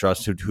about the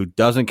trust, who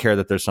doesn't care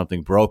that there's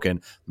something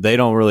broken, they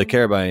don't really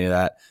care about any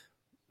of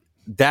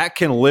that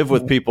can live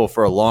with people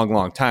for a long,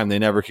 long time. They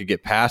never could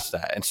get past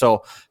that. And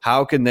so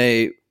how can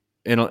they,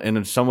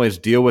 in some ways,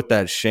 deal with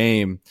that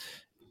shame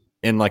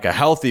in like a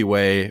healthy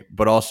way,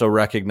 but also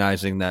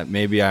recognizing that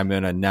maybe I'm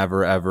going to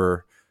never,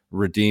 ever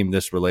redeem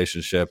this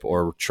relationship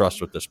or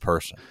trust with this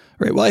person?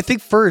 Right. Well, I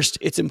think first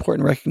it's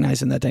important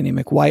recognizing that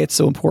dynamic, why it's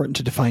so important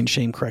to define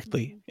shame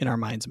correctly in our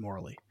minds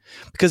morally.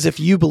 Because if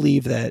you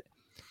believe that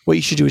what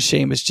you should do with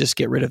shame is just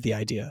get rid of the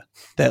idea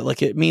that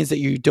like it means that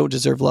you don't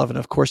deserve love, and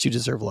of course you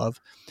deserve love,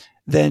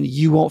 then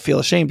you won't feel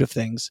ashamed of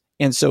things.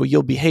 And so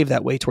you'll behave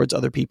that way towards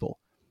other people.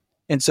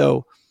 And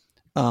so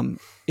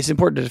it's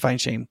important to define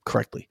shame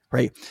correctly,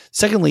 right?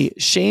 Secondly,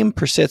 shame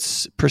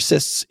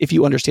persists if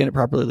you understand it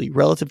properly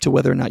relative to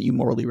whether or not you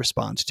morally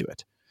respond to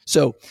it.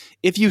 So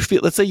if you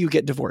feel, let's say you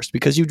get divorced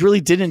because you really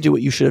didn't do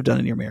what you should have done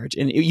in your marriage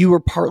and you were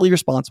partly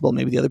responsible,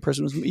 maybe the other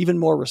person was even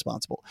more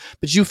responsible,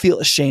 but you feel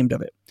ashamed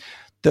of it.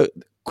 The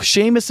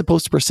shame is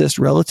supposed to persist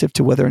relative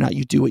to whether or not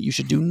you do what you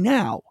should do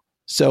now.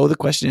 So the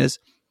question is,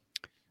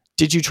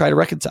 did you try to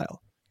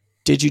reconcile?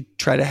 Did you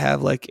try to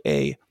have like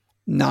a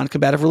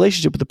non-combative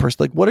relationship with the person?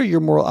 Like, what are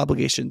your moral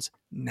obligations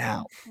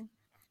now?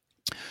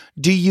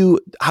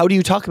 How do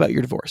you talk about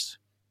your divorce?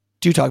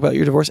 Do you talk about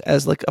your divorce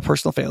as like a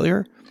personal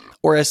failure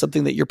or as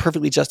something that you're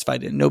perfectly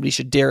justified in? Nobody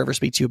should dare ever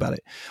speak to you about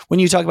it. When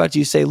you talk about it, do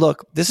you say,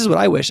 look, this is what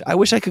I wish. I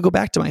wish I could go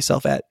back to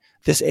myself at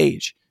this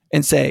age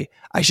and say,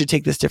 I should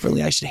take this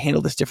differently. I should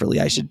handle this differently.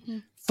 I should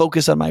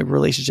focus on my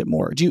relationship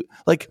more.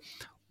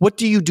 What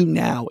do you do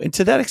now? And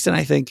to that extent,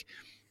 I think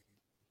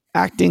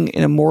acting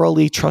in a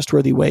morally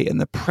trustworthy way in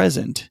the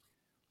present,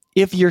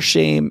 if your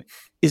shame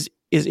is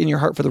in your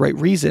heart for the right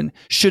reason,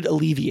 should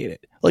alleviate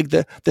it. Like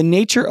the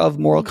nature of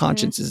moral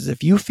conscience is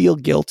if you feel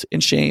guilt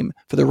and shame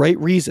for the right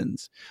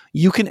reasons,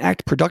 you can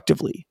act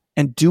productively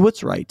and do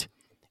what's right,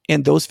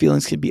 and those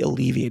feelings can be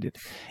alleviated.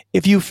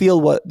 If you feel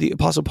what the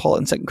Apostle Paul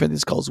in 2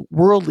 Corinthians calls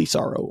worldly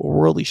sorrow or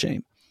worldly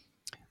shame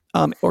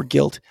or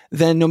guilt,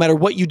 then no matter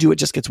what you do, it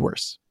just gets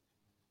worse.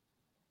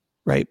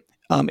 Right?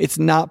 It's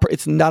not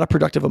a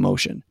productive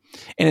emotion.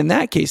 And in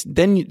that case,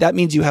 then that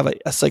means you have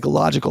a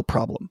psychological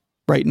problem,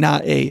 right?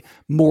 Not a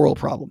moral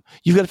problem.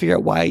 You've got to figure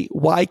out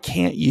why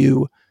can't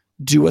you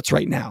do what's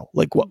right now?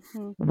 Like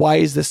why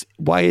is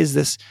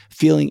this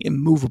feeling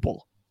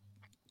immovable?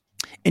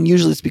 And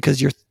usually it's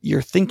because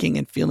you're thinking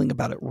and feeling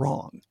about it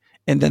wrong.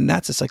 And then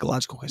that's a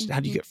psychological question. How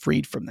do you get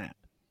freed from that?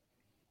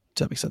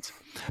 Does that make sense?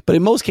 But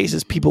in most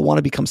cases, people want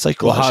to become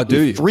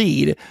psychologically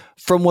freed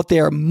from what they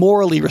are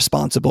morally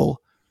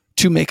responsible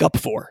to make up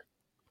for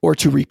or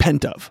to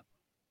repent of.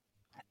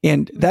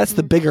 And that's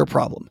the bigger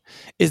problem,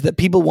 is that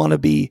people want to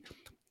be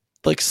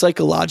like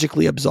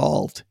psychologically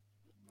absolved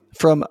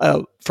from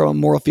a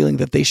moral feeling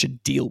that they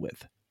should deal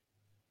with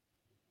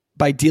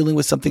by dealing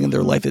with something in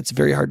their life that's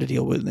very hard to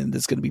deal with and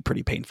that's going to be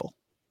pretty painful.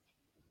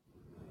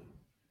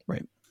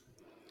 Right.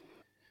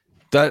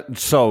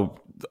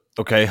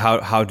 Okay.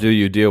 How do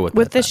you deal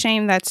with the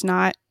shame that's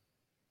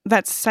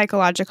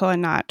psychological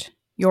and not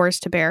yours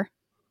to bear?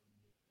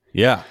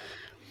 Yeah.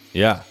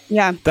 Yeah.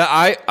 Yeah.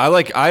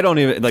 I don't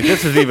even like,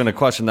 this is even a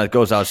question that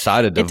goes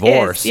outside of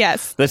divorce.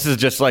 Yes. This is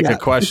just like a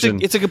question.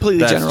 It's a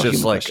completely general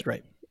human question,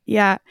 right?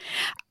 Yeah.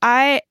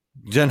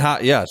 Jen,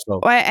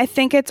 so I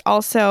think it's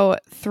also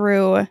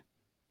through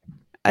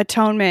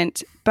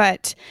atonement,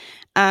 but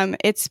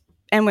it's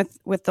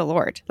with the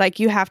Lord. Like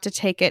you have to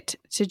take it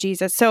to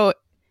Jesus. So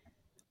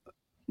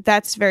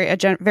that's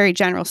very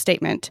general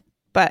statement,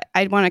 but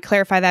I want to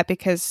clarify that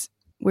because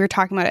we're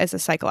talking about it as a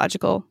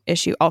psychological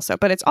issue also,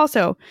 but it's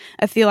also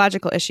a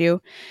theological issue.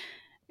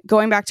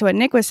 Going back to what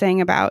Nick was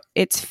saying about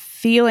it's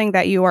feeling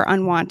that you are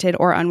unwanted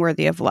or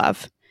unworthy of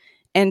love.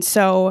 And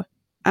so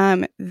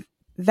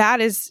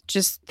that is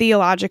just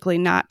theologically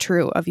not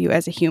true of you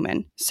as a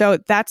human. So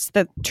that's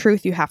the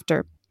truth you have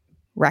to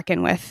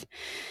reckon with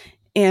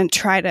and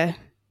try to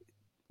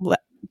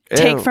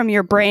take from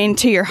your brain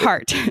to your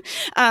heart.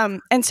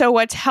 And so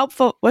what's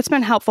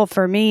been helpful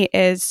for me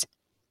is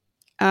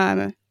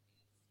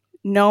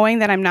knowing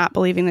that I'm not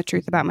believing the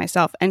truth about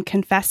myself and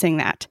confessing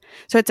that.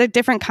 So it's a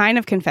different kind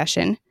of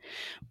confession,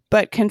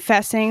 but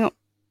confessing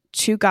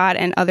to God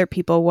and other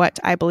people what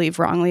I believe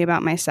wrongly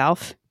about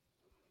myself,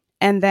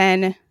 and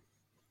then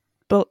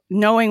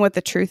knowing what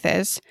the truth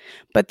is,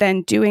 but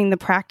then doing the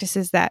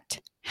practices that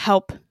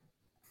help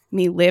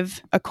me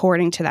live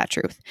according to that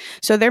truth.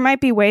 So there might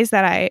be ways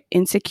that I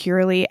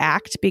insecurely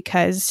act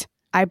because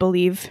I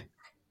believe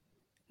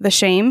the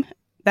shame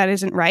that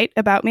isn't right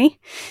about me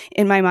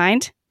in my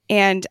mind.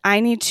 And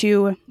I need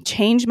to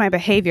change my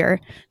behavior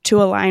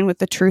to align with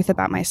the truth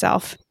about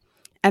myself.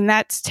 And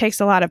that takes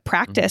a lot of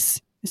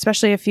practice,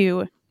 especially if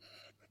you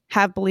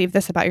have believed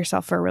this about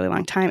yourself for a really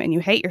long time and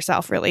you hate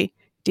yourself really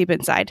deep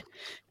inside.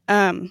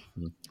 But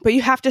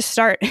you have to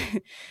start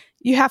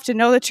You have to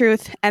know the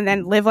truth and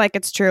then live like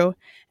it's true.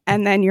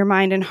 And then your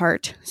mind and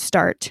heart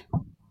start.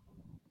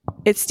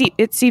 It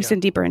seeps in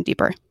deeper and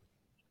deeper.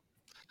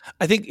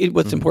 I think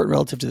what's important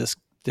relative to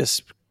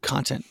this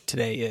content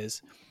today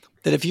is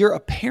that if you're a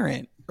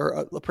parent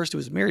or a person who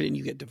is married and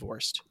you get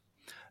divorced,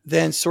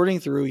 then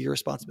sorting through your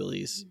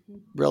responsibilities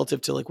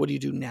relative to like, what do you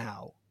do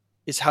now,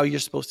 is how you're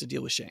supposed to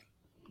deal with shame.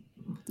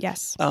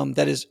 Yes.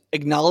 That is,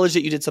 acknowledge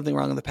that you did something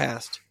wrong in the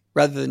past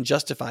rather than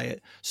justify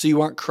it, so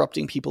you aren't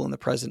corrupting people in the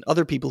present,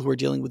 other people who are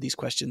dealing with these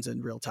questions in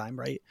real time,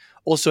 right?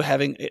 Also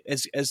having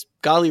as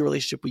godly a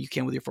relationship you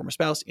can with your former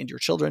spouse and your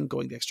children,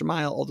 going the extra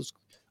mile, all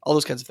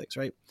those kinds of things,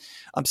 right?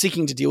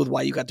 Seeking to deal with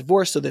why you got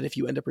divorced so that if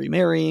you end up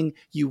remarrying,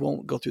 you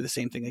won't go through the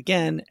same thing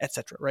again,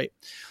 etc. Right?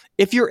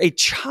 If you're a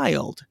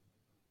child,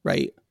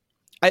 right?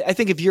 I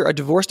think if you're a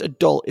divorced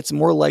adult, it's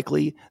more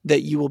likely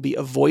that you will be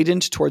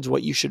avoidant towards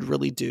what you should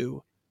really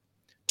do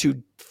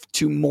to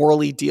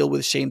morally deal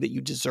with shame that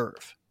you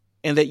deserve,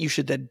 and that you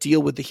should then deal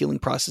with the healing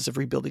process of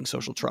rebuilding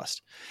social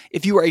trust.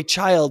 If you are a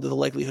child, the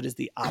likelihood is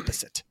the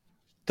opposite.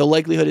 The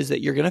likelihood is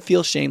that you're going to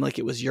feel shame like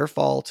it was your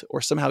fault,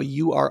 or somehow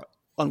you are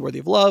unworthy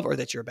of love, or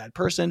that you're a bad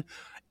person.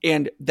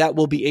 And that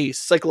will be a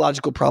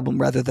psychological problem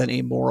rather than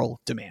a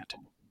moral demand.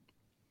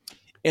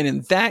 And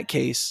in that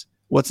case,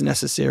 what's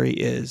necessary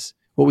is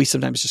what we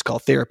sometimes just call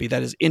therapy.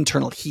 That is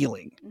internal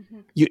healing. Mm-hmm.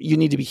 You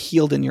need to be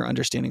healed in your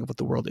understanding of what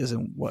the world is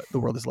and what the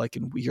world is like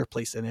and your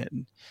place in it.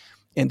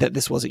 And that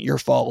this wasn't your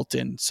fault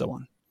and so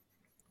on.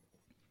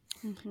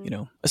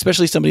 Mm-hmm.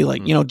 Especially somebody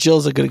like,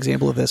 Jill's a good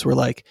example of this, where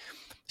like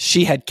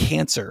she had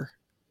cancer.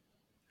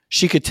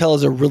 She could tell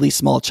as a really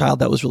small child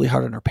that was really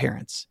hard on her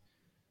parents.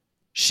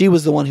 She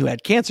was the one who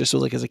had cancer. So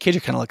like as a kid,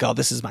 you're kind of like, oh,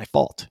 this is my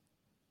fault.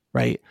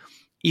 Right.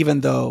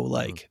 Even though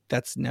like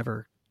that's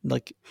never,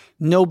 like,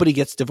 nobody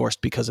gets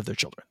divorced because of their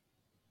children.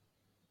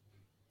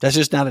 That's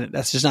just not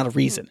a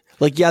reason.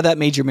 Like, yeah, that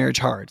made your marriage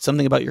hard.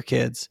 Something about your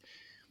kids.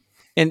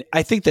 And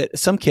I think that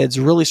some kids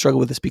really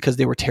struggle with this because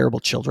they were terrible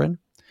children.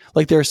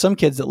 Like there are some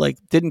kids that like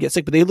didn't get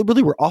sick, but they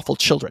really were awful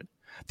children.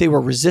 They were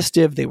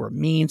resistive. They were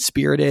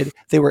mean-spirited.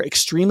 They were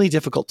extremely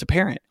difficult to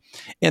parent.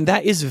 And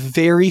that is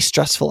very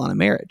stressful on a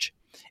marriage.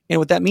 And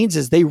what that means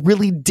is they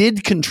really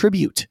did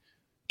contribute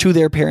to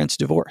their parents'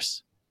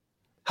 divorce.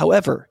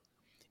 However,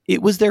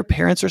 it was their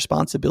parents'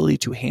 responsibility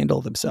to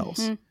handle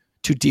themselves,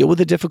 to deal with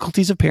the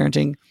difficulties of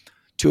parenting,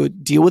 to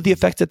deal with the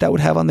effect that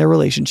would have on their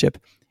relationship,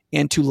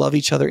 and to love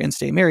each other and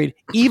stay married,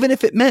 even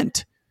if it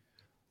meant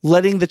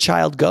letting the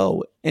child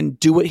go and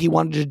do what he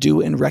wanted to do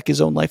and wreck his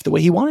own life the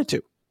way he wanted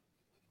to.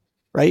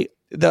 Right?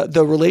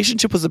 The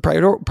relationship was the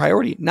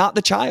priority, not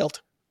the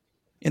child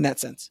in that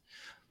sense.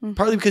 Mm-hmm.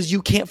 Partly because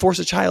you can't force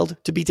a child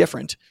to be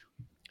different.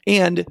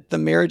 And the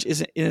marriage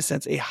is, in a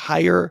sense, a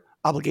higher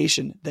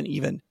obligation than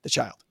even the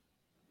child.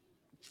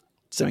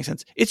 Does that make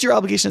sense? It's your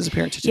obligation as a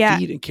parent to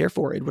feed and care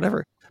for and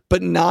whatever,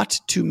 but not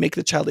to make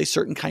the child a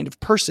certain kind of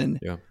person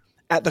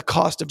at the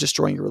cost of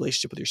destroying your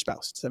relationship with your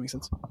spouse. Does that make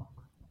sense?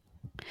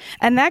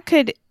 And that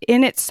could,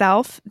 in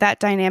itself, that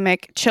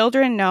dynamic,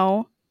 children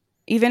know,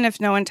 even if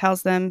no one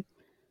tells them,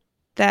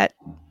 that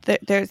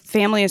their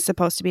family is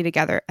supposed to be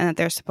together and that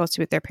they're supposed to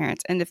be with their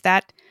parents. And if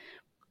that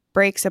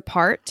breaks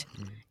apart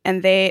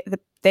and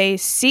they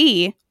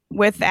see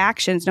with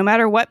actions, no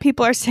matter what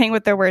people are saying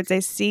with their words, they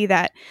see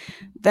that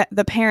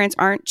the parents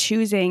aren't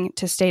choosing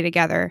to stay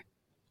together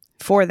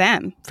for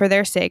them, for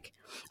their sake.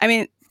 I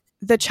mean,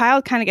 the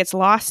child kind of gets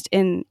lost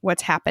in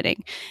what's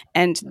happening,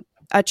 and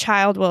a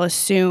child will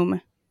assume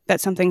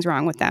that something's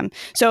wrong with them.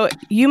 So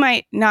you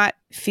might not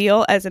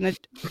feel as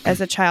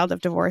a child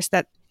of divorce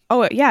that,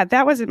 oh yeah,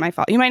 that wasn't my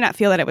fault. You might not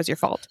feel that it was your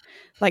fault,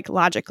 like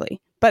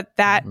logically, but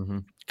that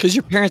because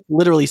your parents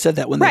literally said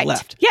that when they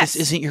left. Yes,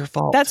 this isn't your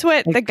fault. That's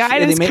what the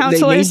guidance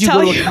counselors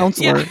tell you.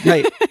 Counselor.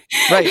 Yeah.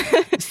 Right.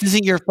 This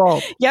isn't your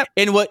fault. Yep.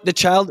 And what the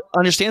child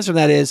understands from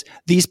that is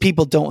these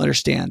people don't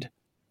understand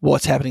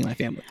what's happening in my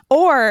family,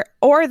 or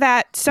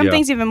that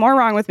something's even more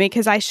wrong with me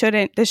because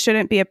this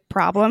shouldn't be a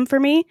problem for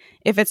me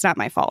if it's not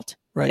my fault.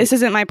 Right. This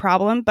isn't my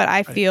problem, but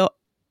I feel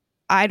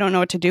I don't know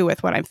what to do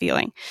with what I'm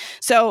feeling.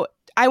 So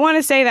I want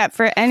to say that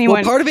for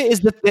anyone. Well, part of it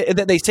is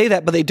that they say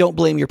that, but they don't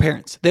blame your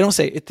parents. They don't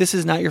say, this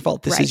is not your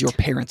fault. This is your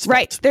parents' fault.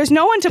 Right. There's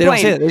no one to blame. They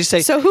don't say that. They just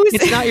say, so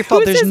it's not your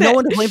fault. There's no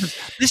one to blame.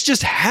 This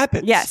just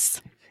happens.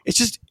 Yes.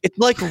 It's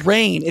like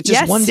rain. It's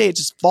just one day it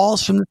just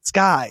falls from the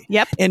sky.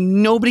 Yep.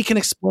 And nobody can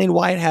explain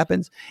why it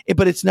happens,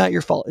 but it's not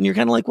your fault. And you're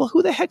kind of like, well,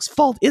 who the heck's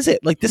fault is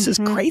it? Like, this is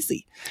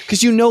crazy.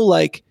 Because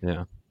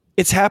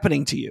it's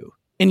happening to you.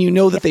 And you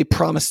know that they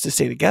promised to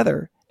stay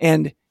together.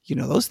 And you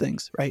know those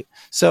things, right?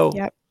 So.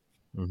 Yep.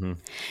 Mm-hmm.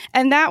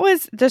 And that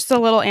was just a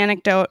little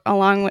anecdote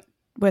along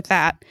with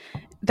that.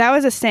 That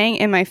was a saying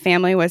in my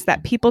family, was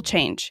that people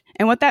change.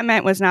 And what that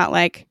meant was not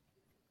like,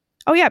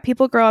 oh yeah,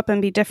 people grow up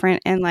and be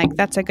different and like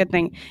that's a good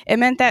thing. It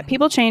meant that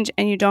people change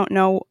and you don't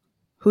know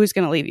who's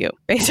going to leave you,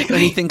 basically.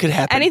 Anything could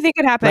happen. Anything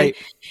could happen. Right.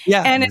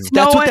 Yeah. And it's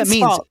that's no what one's that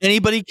means. fault.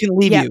 Anybody can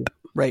leave you.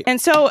 Right. And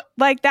so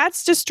like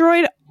that's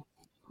destroyed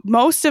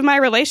most of my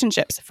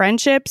relationships,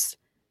 friendships,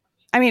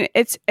 I mean,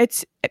 it's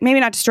maybe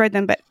not destroyed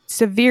them, but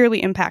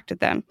severely impacted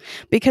them,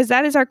 because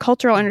that is our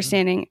cultural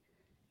understanding.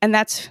 And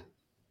that's,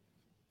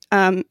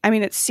 I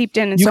mean, it's seeped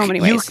in so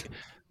many ways.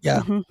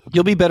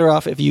 You'll be better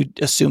off if you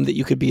assume that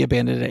you could be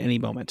abandoned at any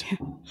moment.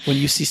 When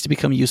you cease to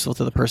become useful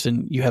to the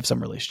person you have some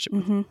relationship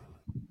with.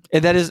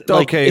 And that is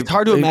like, it's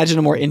hard to imagine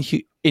a more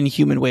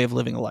inhuman way of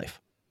living a life.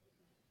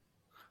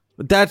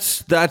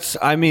 That's,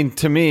 I mean,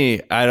 to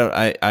me,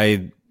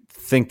 I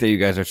think that you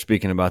guys are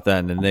speaking about that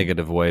in a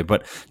negative way,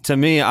 but to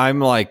me, I'm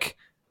like,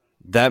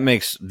 that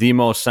makes the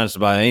most sense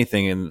about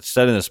anything and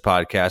said in this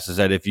podcast is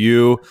that if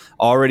you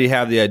already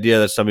have the idea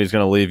that somebody's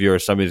going to leave you or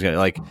somebody's going to,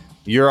 like,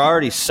 you're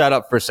already set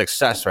up for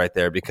success right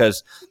there,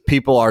 because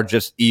people are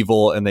just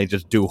evil and they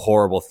just do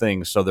horrible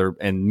things. So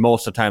and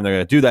most of the time they're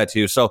going to do that to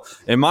you. So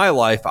in my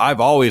life, I've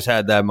always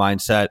had that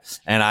mindset,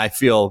 and I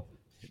feel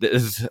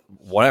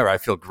whatever. I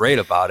feel great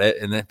about it,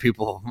 and then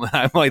people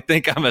I might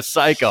think I'm a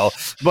psycho,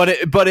 but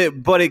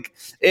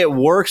it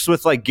works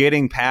with like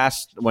getting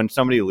past when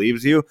somebody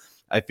leaves you.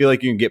 I feel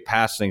like you can get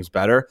past things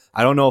better.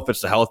 I don't know if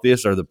it's the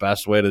healthiest or the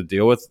best way to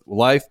deal with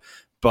life,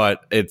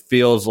 but it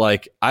feels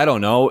like, I don't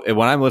know.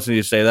 When I'm listening to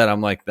you say that,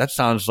 I'm like, that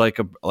sounds like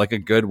a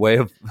good way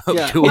of doing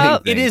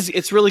things. It is.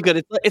 It's really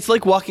good. It's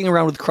like walking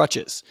around with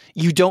crutches.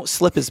 You don't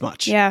slip as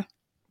much. Yeah.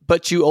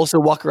 But you also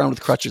walk around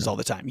with crutches all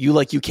the time. You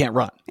can't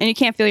run. And you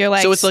can't feel your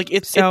legs. So it's like,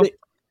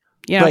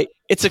 right.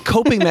 It's a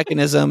coping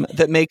mechanism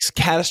that makes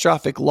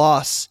catastrophic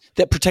loss,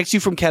 that protects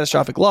you from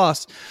catastrophic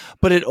loss,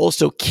 but it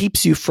also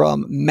keeps you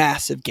from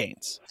massive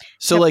gains.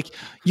 So like,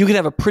 you can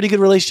have a pretty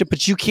good relationship,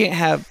 but you can't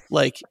have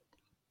like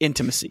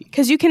intimacy.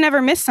 Because you can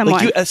never miss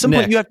someone. Like at some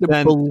point, you have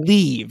to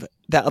believe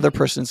that other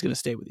person is going to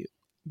stay with you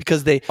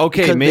because they.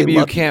 Okay, maybe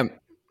you can't.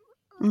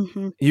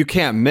 You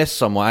can't miss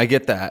someone. I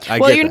get that.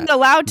 You're not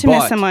allowed to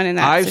miss someone in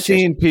that situation.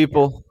 Seen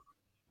people.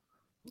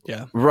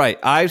 Yeah. Right.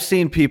 I've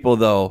seen people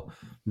though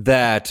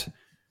that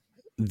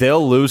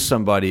they'll lose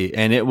somebody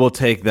and it will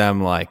take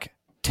them like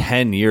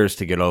 10 years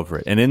to get over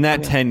it. And in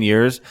that 10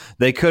 years,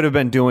 they could have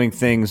been doing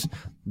things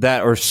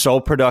that are so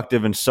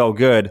productive and so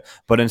good,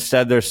 but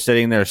instead they're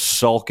sitting there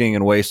sulking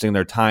and wasting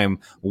their time,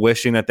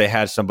 wishing that they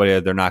had somebody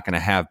that they're not going to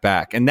have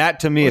back. And that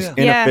to me is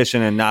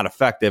inefficient and not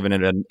effective, and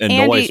it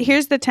annoys me.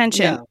 Here's the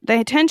tension.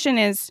 The tension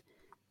is,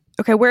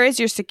 okay, where is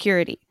your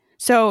security?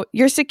 So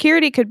your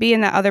security could be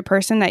in that other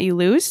person that you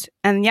lose.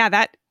 And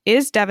that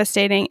is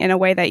devastating in a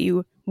way that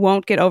you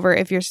won't get over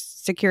if your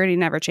security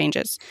never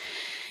changes.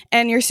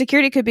 And your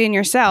security could be in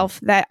yourself,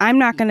 that I'm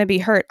not going to be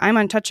hurt. I'm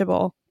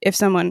untouchable if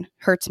someone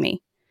hurts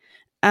me.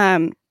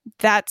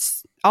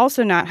 That's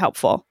also not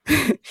helpful.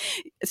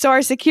 So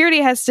our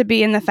security has to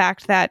be in the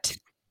fact that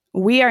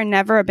we are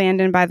never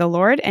abandoned by the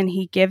Lord, and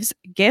He gives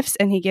gifts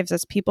and He gives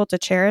us people to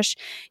cherish.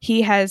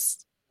 He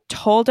has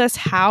told us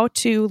how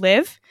to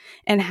live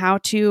and how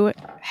to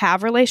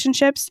have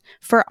relationships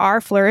for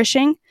our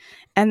flourishing.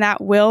 And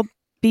that will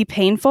be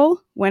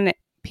painful when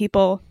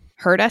people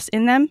hurt us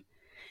in them.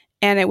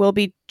 And it will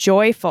be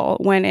joyful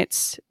when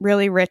it's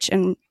really rich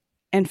and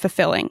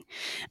fulfilling.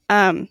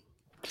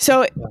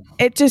 So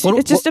it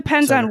just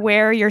depends on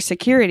where your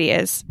security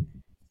is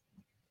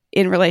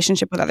in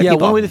relationship with other people.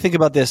 One way to think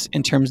about this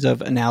in terms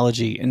of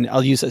analogy, and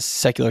I'll use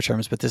secular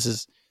terms, but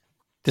this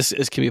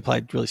can be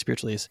applied really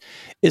spiritually,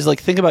 is like,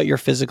 think about your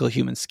physical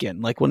human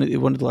skin. Like one of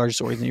the largest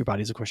organs in your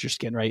body is, of course, your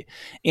skin, right?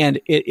 And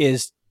it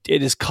is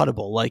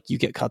cuttable. Like you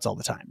get cuts all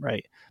the time,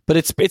 right? But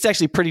it's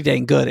actually pretty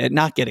dang good at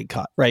not getting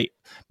cut, right?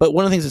 But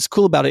one of the things that's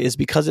cool about it is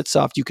because it's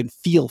soft, you can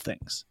feel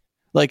things.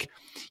 Like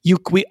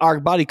our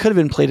body could have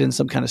been plated in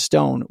some kind of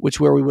stone,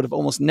 where we would have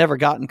almost never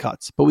gotten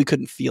cuts, but we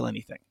couldn't feel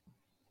anything,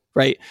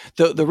 right?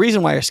 The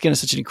reason why our skin is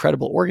such an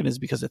incredible organ is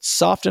because it's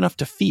soft enough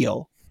to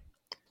feel,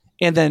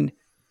 and then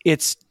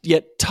it's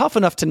yet tough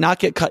enough to not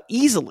get cut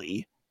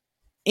easily.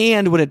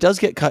 And when it does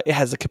get cut, it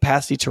has the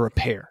capacity to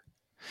repair.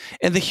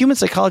 And the human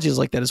psychology is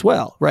like that as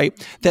well, right?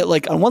 That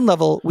like on one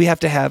level, we have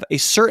to have a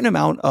certain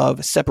amount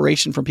of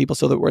separation from people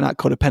so that we're not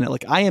codependent.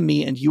 Like I am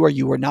me and you are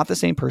you. We're not the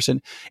same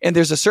person. And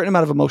there's a certain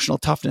amount of emotional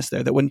toughness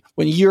there that when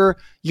you're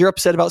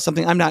upset about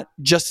something, I'm not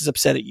just as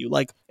upset at you.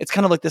 Like it's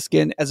kind of like the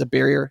skin as a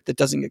barrier that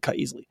doesn't get cut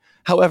easily.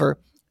 However,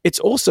 it's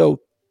also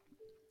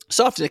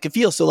soft and it can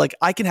feel. So like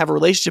I can have a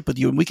relationship with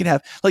you, and we can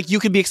have, like, you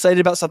can be excited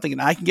about something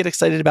and I can get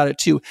excited about it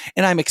too.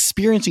 And I'm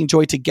experiencing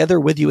joy together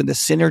with you in the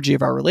synergy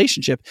of our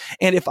relationship.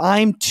 And if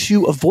I'm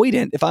too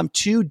avoidant, if I'm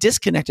too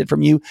disconnected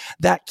from you,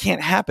 that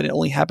can't happen. It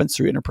only happens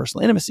through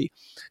interpersonal intimacy.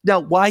 Now,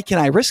 why can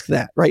I risk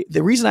that, right?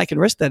 The reason I can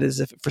risk that is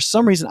if for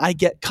some reason I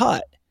get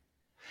cut,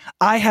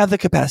 I have the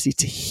capacity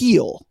to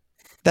heal.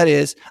 That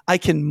is, I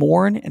can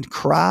mourn and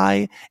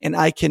cry, and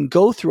I can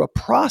go through a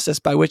process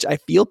by which I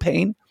feel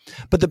pain,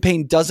 but the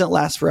pain doesn't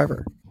last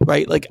forever,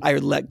 right? Like I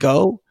let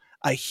go,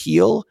 I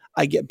heal,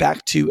 I get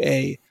back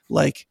to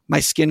my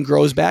skin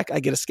grows back, I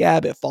get a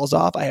scab, it falls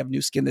off, I have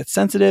new skin that's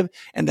sensitive,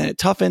 and then it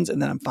toughens,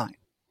 and then I'm fine,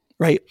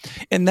 right?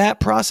 And that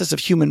process of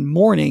human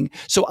mourning,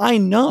 so I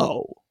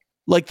know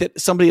like that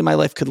somebody in my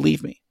life could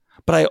leave me,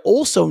 but I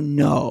also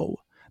know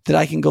that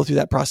I can go through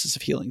that process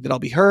of healing, that I'll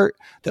be hurt,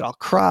 that I'll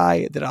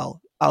cry, that I'll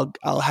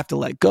I'll have to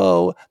let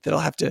go, that I'll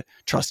have to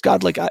trust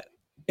God.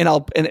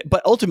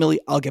 But ultimately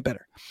I'll get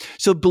better.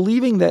 So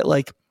believing that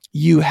like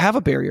you have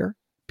a barrier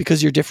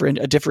because you're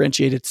a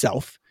differentiated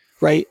self,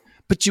 right?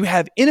 But you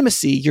have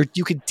intimacy,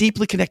 you can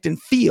deeply connect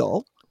and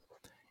feel.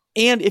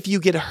 And if you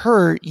get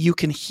hurt, you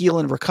can heal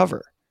and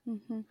recover.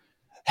 Mm-hmm.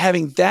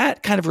 Having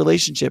that kind of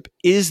relationship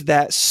is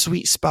that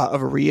sweet spot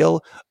of a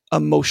real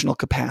emotional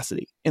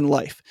capacity in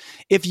life.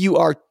 If you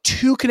are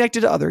too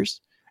connected to others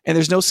and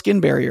there's no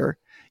skin barrier,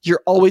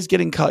 you're always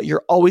getting cut.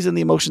 You're always in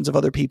the emotions of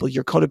other people.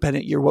 You're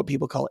codependent. You're what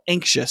people call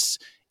anxious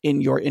in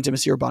your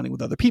intimacy or bonding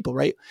with other people,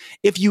 right?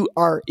 If you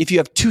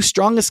have too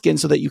strong a skin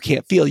so that you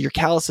can't feel, your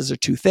calluses are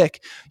too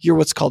thick, you're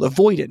what's called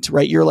avoidant,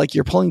 right?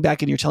 You're pulling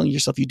back and you're telling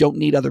yourself you don't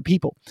need other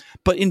people.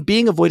 But in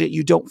being avoidant,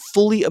 you don't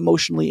fully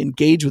emotionally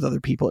engage with other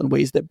people in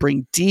ways that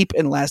bring deep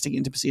and lasting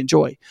intimacy and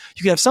joy.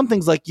 You can have some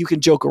things like you can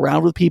joke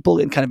around with people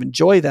and kind of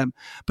enjoy them,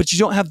 but you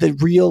don't have the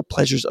real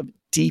pleasures of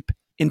deep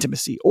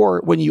intimacy.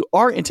 Or when you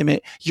are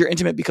intimate, your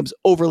intimate becomes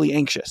overly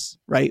anxious,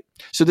 right?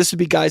 So this would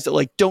be guys that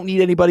like don't need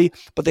anybody,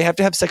 but they have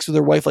to have sex with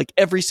their wife like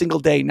every single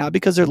day, not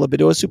because their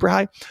libido is super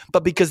high,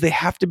 but because they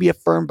have to be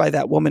affirmed by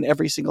that woman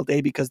every single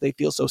day because they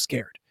feel so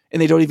scared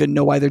and they don't even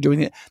know why they're doing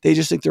it. They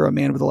just think they're a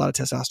man with a lot of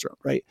testosterone,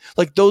 right?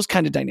 Like those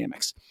kind of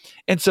dynamics.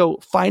 And so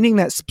finding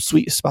that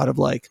sweet spot of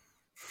like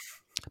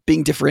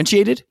being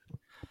differentiated,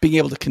 being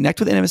able to connect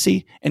with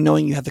intimacy, and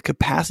knowing you have the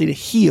capacity to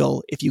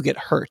heal if you get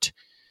hurt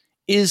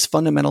is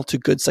fundamental to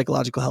good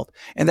psychological health.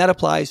 And that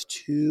applies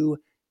to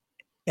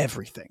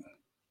everything,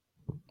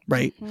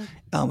 right?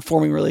 Mm-hmm.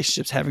 Forming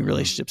relationships, having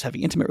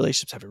intimate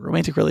relationships, having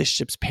romantic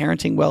relationships,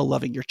 parenting well,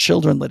 loving your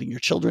children, letting your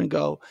children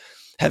go,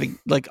 having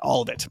like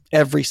all of it,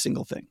 every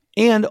single thing.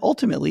 And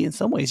ultimately, in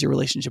some ways, your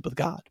relationship with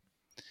God.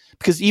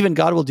 Because even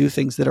God will do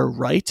things that are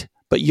right,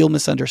 but you'll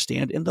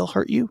misunderstand and they'll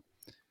hurt you.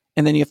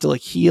 And then you have to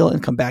like heal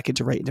and come back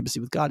into right intimacy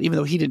with God, even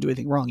though he didn't do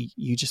anything wrong.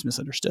 You just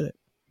misunderstood it,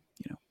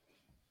 you know?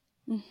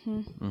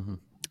 Mm-hmm. Mm-hmm.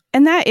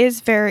 And that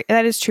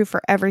is true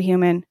for every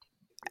human.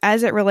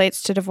 As it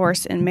relates to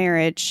divorce and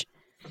marriage,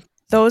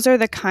 those are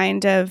the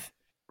kind of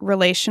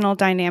relational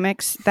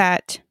dynamics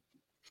that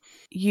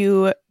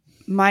you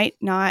might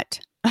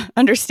not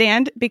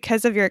understand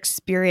because of your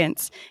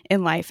experience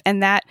in life,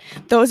 and that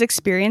those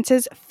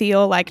experiences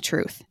feel like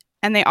truth,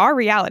 and they are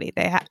reality.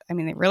 They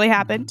really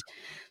happened.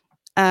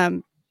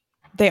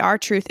 They are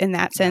truth in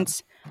that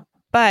sense,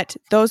 but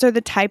those are the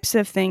types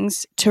of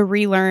things to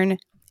relearn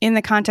in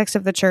the context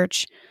of the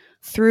church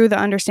through the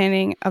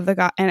understanding of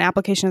and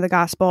application of the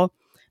gospel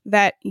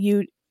that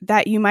you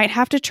might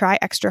have to try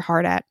extra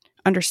hard at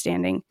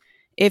understanding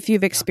if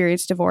you've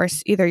experienced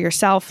divorce, either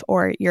yourself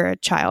or you're a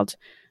child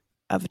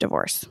of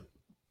divorce.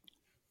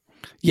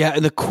 Yeah,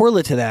 and the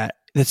correlate to that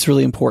that's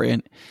really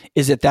important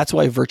is that's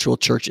why virtual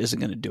church isn't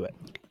going to do it.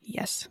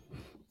 Yes.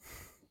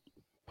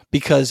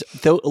 Because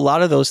a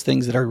lot of those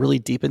things that are really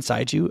deep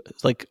inside you,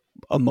 like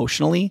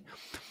emotionally,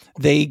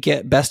 they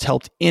get best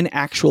helped in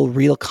actual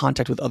real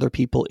contact with other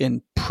people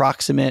in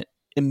proximate,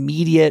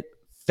 immediate,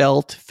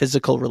 felt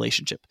physical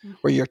relationship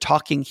where you're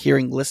talking,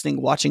 hearing,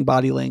 listening, watching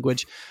body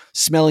language,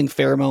 smelling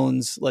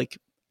pheromones, like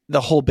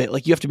the whole bit.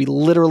 Like you have to be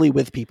literally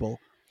with people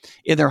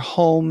in their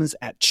homes,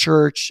 at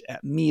church,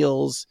 at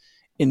meals,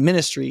 in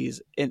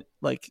ministries, in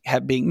like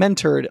being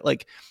mentored,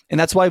 like, and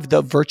that's why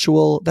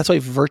virtual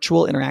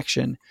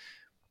interaction.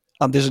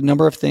 There's a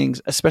number of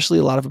things, especially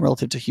a lot of them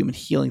relative to human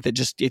healing, that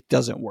it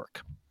doesn't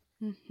work.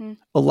 Mm-hmm.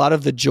 A lot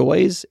of the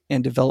joys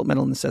and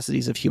developmental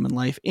necessities of human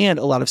life and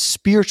a lot of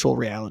spiritual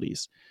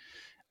realities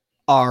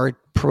are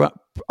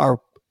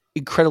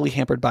incredibly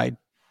hampered by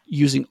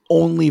using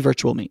only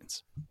virtual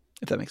means,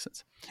 if that makes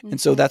sense. Mm-hmm.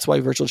 And so that's why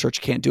virtual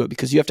church can't do it,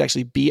 because you have to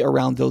actually be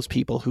around those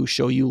people who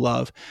show you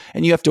love,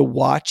 and you have to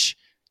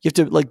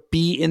like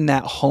be in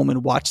that home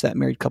and watch that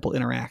married couple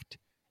interact.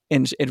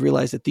 And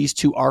realize that these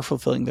two are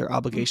fulfilling their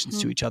obligations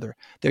to each other.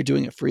 They're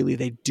doing it freely.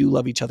 They do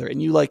love each other.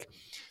 And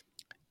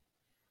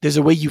there's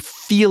a way you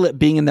feel it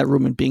being in that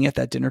room and being at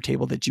that dinner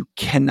table that you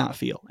cannot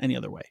feel any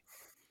other way.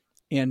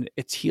 And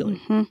it's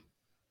healing.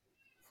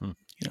 Mm-hmm.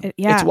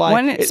 It's why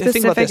one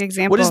specific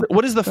example.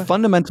 What is the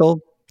fundamental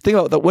think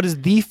about that? What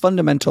is the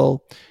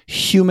fundamental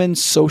human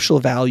social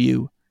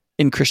value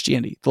in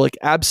Christianity? The like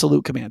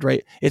absolute command,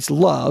 right? It's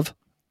love.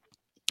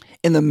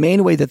 And the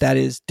main way that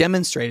is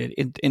demonstrated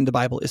in the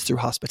Bible is through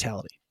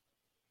hospitality.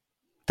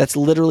 That's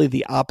literally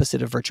the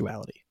opposite of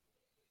virtuality.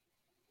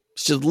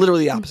 It's just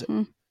literally the opposite.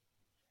 Mm-hmm.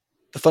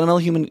 The fundamental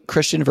human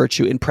Christian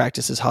virtue in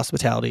practice is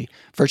hospitality.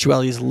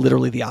 Virtuality is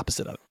literally the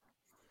opposite of it.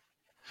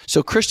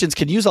 So Christians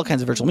can use all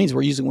kinds of virtual means.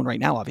 We're using one right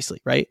now,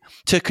 obviously, right?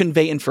 To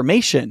convey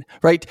information,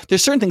 right?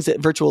 There's certain things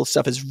that virtual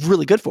stuff is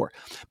really good for,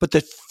 but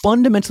the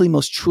fundamentally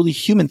most truly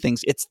human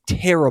things, it's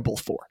terrible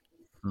for.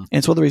 And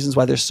it's one of the reasons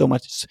why there's so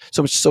much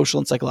social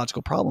and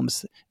psychological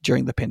problems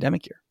during the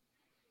pandemic year.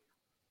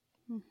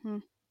 Mm-hmm.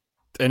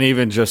 And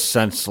even just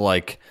since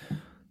like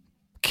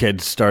people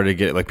started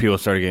getting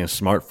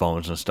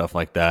smartphones and stuff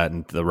like that,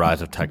 and the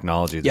rise of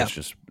technology,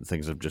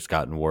 things have just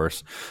gotten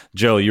worse.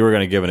 Jill, you were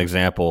going to give an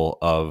example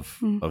of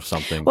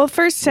something. Well,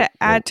 first to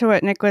add to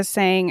what Nick was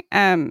saying,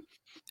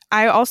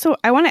 I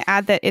want to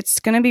add that it's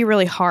going to be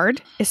really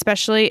hard,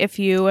 especially if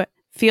you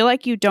feel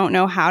like you don't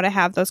know how to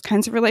have those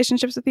kinds of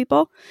relationships with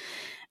people.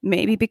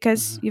 Maybe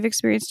because you've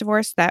experienced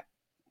divorce. That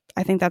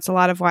I think that's a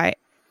lot of why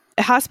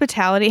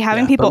hospitality,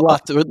 having people,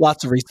 lots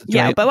of reasons.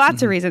 Yeah, right? but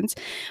lots of reasons.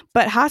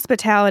 But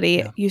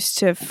hospitality used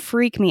to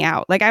freak me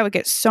out. Like I would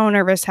get so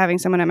nervous having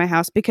someone at my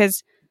house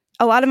because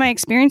a lot of my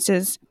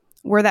experiences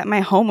were that my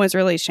home was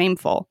really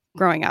shameful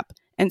growing up.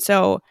 And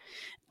so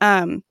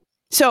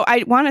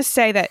I want to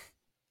say that,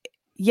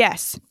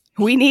 yes,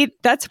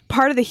 that's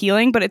part of the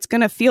healing, but it's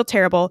going to feel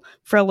terrible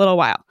for a little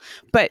while,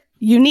 but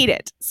you need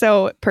it.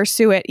 So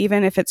pursue it,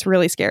 even if it's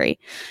really scary.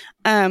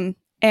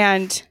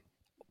 And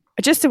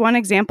just one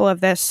example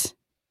of this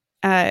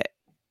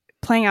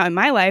playing out in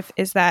my life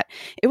is that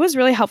it was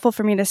really helpful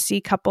for me to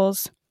see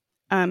couples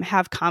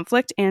have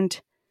conflict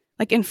and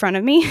like in front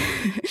of me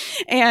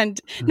and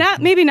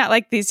maybe not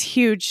like these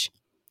huge,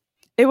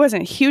 it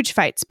wasn't huge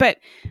fights, but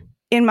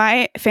in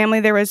my family,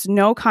 there was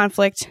no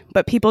conflict,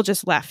 but people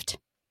just left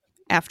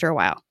after a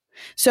while.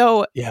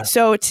 So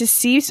to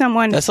see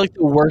someone, that's like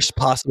the worst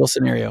possible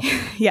scenario.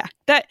 Yeah,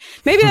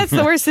 maybe that's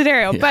the worst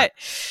scenario. But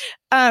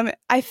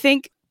I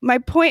think my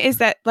point is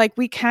that like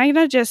we kind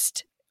of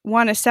just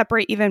want to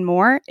separate even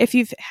more. If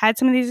you've had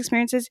some of these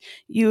experiences,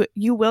 you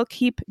will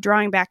keep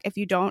drawing back if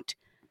you don't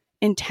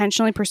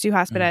intentionally pursue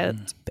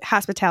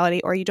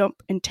hospitality, or you don't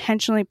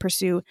intentionally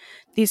pursue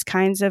these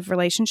kinds of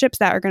relationships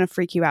that are going to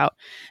freak you out.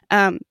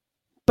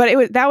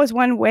 But that was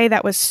one way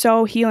that was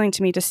so healing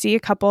to me, to see a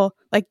couple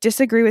like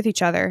disagree with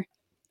each other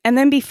and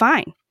then be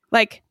fine,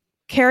 like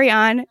carry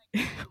on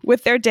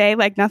with their day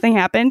like nothing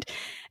happened.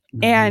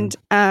 And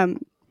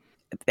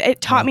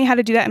it taught me how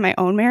to do that in my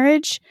own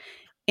marriage.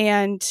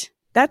 And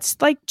that's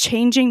like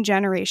changing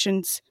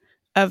generations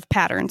of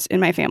patterns in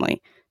my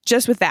family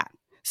just with that.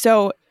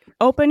 So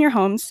open your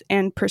homes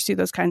and pursue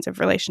those kinds of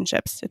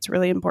relationships. It's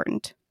really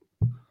important.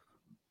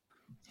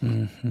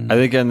 I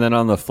think, and then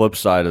on the flip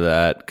side of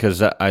that,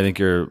 because I think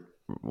you're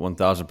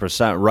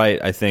 1000% right.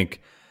 I think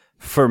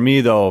for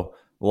me though,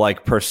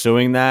 like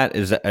pursuing that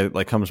is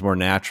like comes more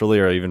naturally,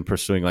 or even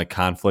pursuing like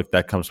conflict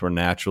that comes more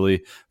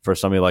naturally for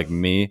somebody like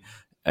me.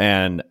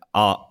 And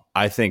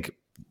I think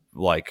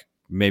like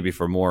maybe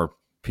for more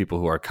people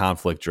who are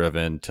conflict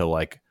driven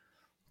to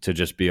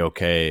just be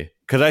okay.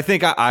 Because I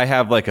think I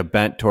have like a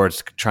bent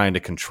towards trying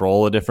to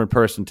control a different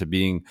person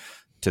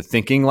to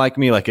thinking like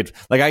me. Like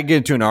I get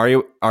into an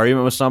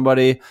argument with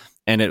somebody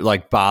and it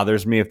like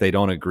bothers me if they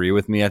don't agree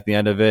with me at the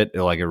end of it.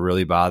 It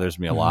really bothers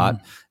me a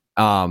lot.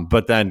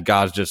 But then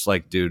God's just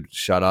like, dude,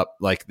 shut up.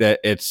 Like that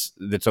it's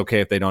okay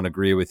if they don't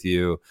agree with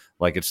you.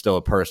 Like it's still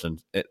a person.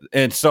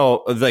 And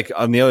so like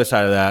on the other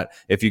side of that,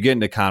 if you get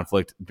into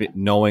conflict,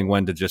 knowing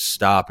when to just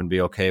stop and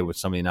be okay with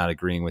somebody not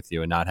agreeing with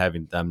you and not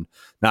having them,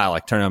 not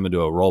like turn them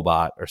into a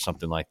robot or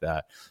something like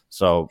that.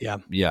 So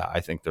yeah, I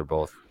think they're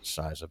both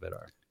sides of it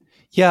are.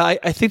 Yeah,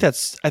 I think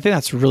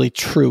that's really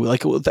true.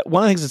 Like one of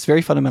the things that's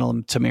very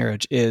fundamental to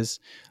marriage is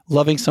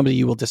loving somebody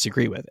you will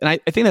disagree with. And I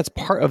think that's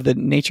part of the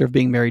nature of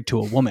being married to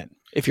a woman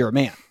if you're a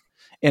man,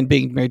 and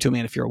being married to a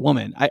man if you're a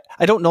woman.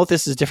 I don't know if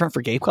this is different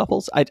for gay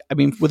couples. I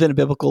mean, within a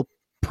biblical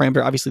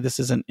parameter, obviously this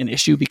isn't an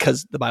issue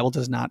because the Bible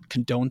does not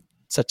condone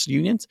such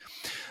unions.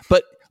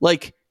 But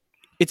like,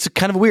 it's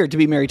kind of weird to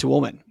be married to a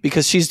woman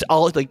because she's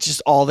all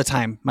the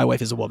time. My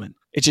wife is a woman.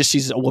 It's just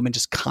she's a woman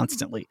just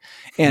constantly,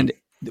 and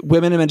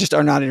women and men just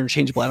are not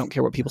interchangeable. I don't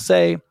care what people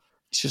say.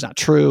 It's just not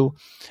true.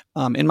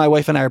 And my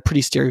wife and I are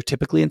pretty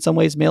stereotypically in some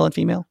ways male and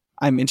female.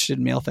 I'm interested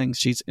in male things.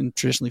 She's in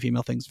traditionally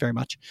female things very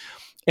much.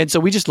 And so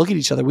we just look at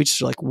each other. We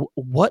just are like,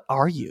 what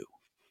are you?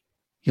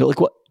 You know,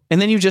 like what?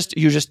 And then you just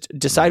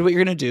decide what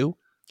you're going to do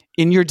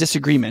in your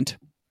disagreement.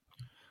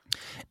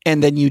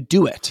 And then you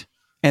do it.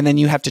 And then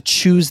you have to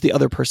choose the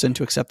other person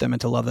to accept them and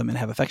to love them and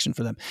have affection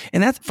for them.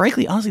 And that's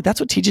frankly, honestly, that's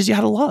what teaches you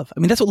how to love. I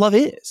mean, that's what love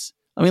is.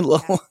 I mean,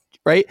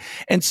 right?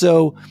 And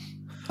so,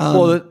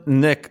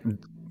 Nick.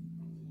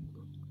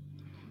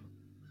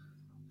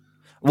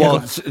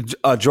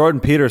 Jordan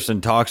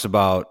Peterson talks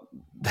about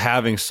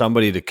having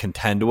somebody to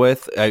contend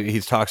with. He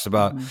was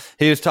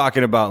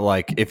talking about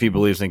like if he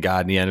believes in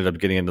God, and he ended up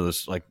getting into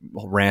this like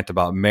rant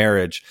about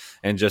marriage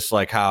and just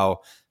like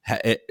how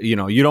you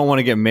don't want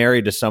to get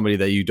married to somebody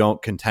that you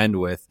don't contend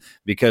with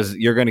because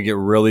you're going to get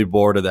really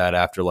bored of that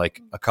after like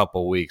a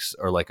couple weeks,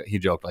 or like he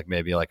joked like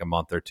maybe like a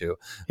month or two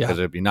because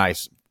it'd be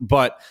nice.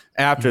 But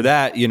after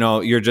that,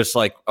 you're just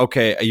like,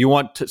 okay, you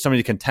want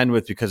somebody to contend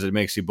with because it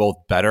makes you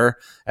both better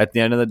at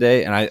the end of the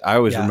day. And I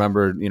always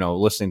remember,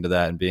 listening to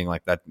that and being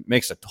like, that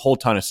makes a whole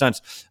ton of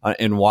sense.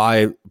 And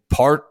why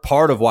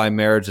part of why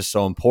marriage is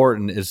so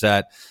important is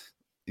that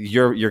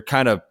you're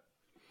kind of,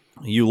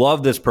 you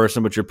love this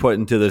person, but you're put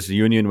into this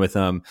union with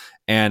them.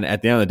 And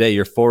at the end of the day,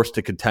 you're forced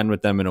to contend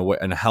with them in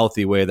a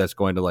healthy way that's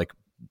going to like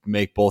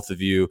make both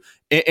of you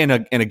in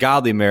a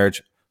godly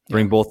marriage,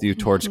 bring both of you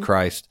towards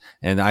Christ.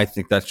 And I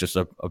think that's just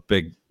a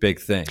big, big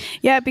thing.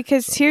 Yeah,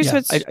 because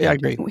I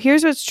agree.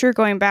 Here's what's true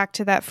going back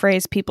to that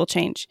phrase, people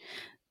change.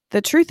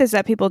 the truth is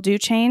that people do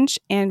change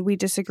and we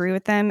disagree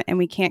with them and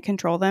we can't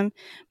control them.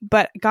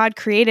 But God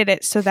created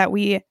it so that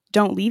we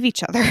don't leave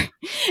each other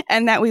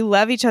and that we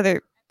love each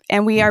other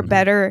and we are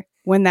better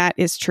when that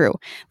is true.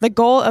 The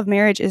goal of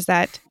marriage is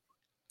that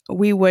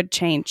we would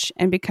change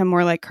and become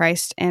more like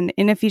Christ. And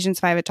in Ephesians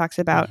 5, it talks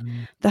about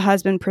the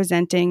husband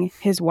presenting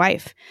his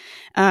wife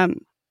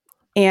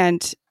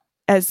and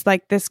as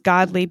like this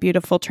godly,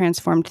 beautiful,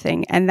 transformed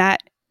thing. And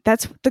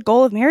that's the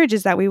goal of marriage,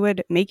 is that we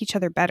would make each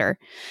other better.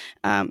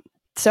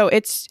 So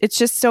it's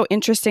just so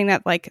interesting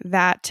that like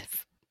that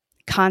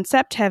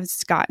concept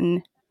has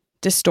gotten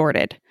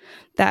distorted,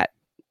 that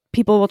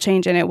people will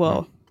change and it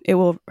will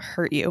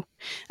hurt you.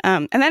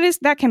 And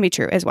that can be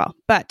true as well.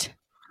 But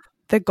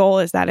the goal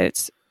is that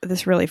it's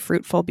this really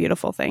fruitful,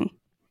 beautiful thing.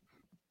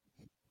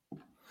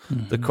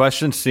 The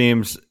question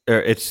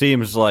it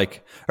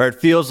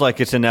feels like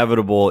it's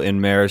inevitable in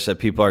marriage that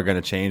people are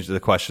going to change. The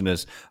question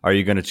is, are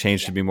you going to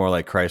change to be more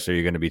like Christ, or are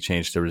you going to be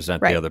changed to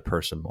resent the other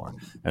person more?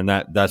 And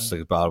that's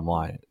the bottom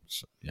line.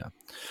 So, yeah.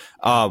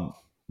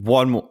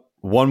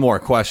 One more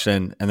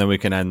question, and then we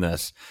can end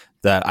this.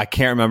 That I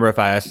can't remember if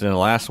I asked it in the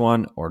last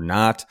one or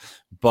not,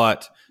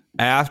 but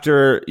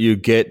after you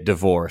get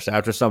divorced,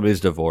 after somebody's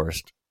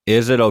divorced,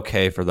 is it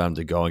okay for them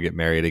to go and get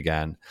married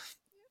again?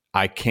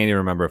 I can't even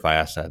remember if I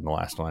asked that in the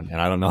last one, and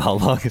I don't know how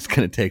long it's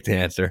going to take to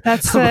answer.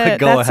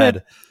 Go ahead.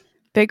 A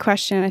big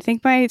question. I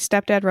think my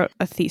stepdad wrote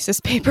a thesis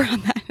paper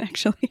on that,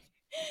 actually.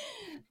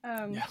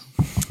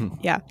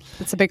 Yeah,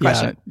 it's a big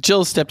question. Yeah,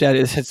 Jill's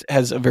stepdad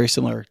has a very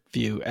similar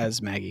view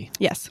as Maggie.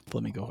 Yes.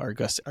 Flamingo, our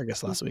guest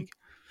last week.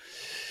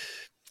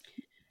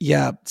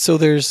 Yeah, so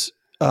there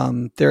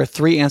are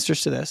three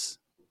answers to this.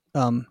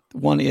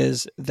 One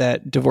is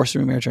that divorce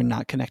and remarriage are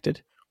not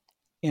connected,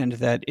 and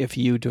that if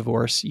you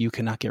divorce, you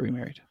cannot get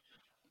remarried.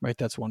 Right,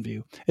 that's one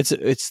view.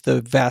 It's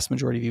the vast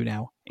majority view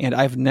now, and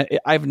I've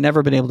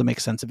never been able to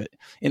make sense of it.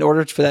 In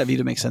order for that view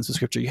to make sense of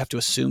Scripture, you have to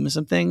assume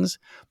some things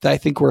that I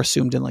think were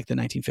assumed in like the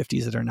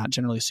 1950s that are not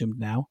generally assumed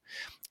now,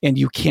 and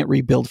you can't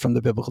rebuild from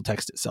the biblical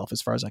text itself,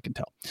 as far as I can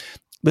tell.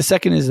 The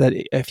second is that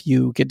if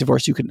you get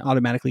divorced, you can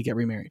automatically get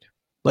remarried.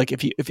 Like if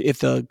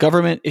the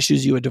government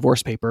issues you a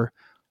divorce paper,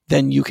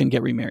 then you can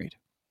get remarried.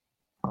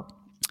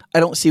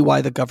 I don't see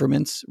why the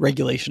government's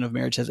regulation of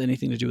marriage has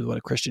anything to do with what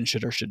a Christian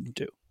should or shouldn't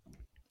do,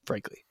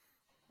 frankly.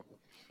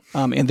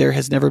 And there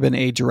has never been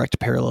a direct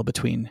parallel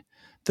between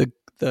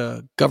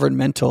the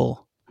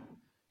governmental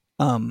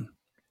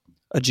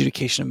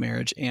adjudication of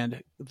marriage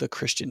and the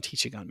Christian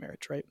teaching on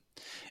marriage, right?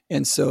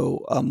 And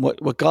so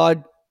what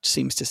God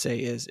seems to say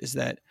is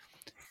that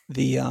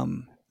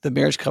the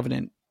marriage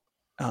covenant,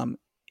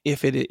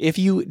 if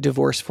you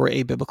divorce for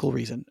a biblical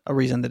reason, a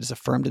reason that is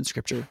affirmed in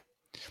Scripture,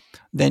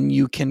 then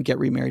you can get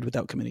remarried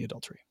without committing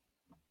adultery.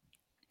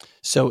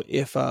 So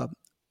if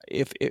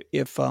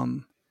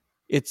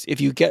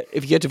you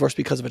get divorced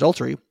because of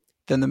adultery,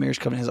 then the marriage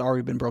covenant has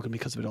already been broken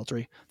because of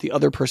adultery. The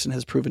other person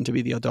has proven to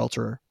be the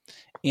adulterer,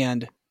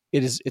 and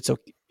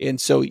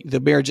so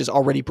the marriage is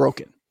already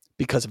broken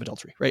because of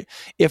adultery, right?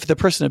 If the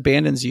person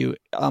abandons you,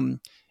 and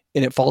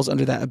it falls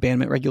under that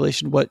abandonment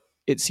regulation, what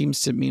it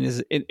seems to mean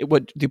is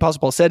what the Apostle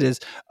Paul said is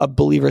a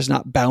believer is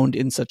not bound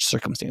in such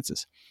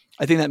circumstances.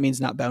 I think that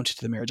means not bound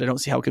to the marriage. I don't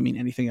see how it could mean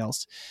anything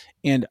else.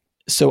 And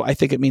so I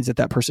think it means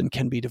that person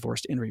can be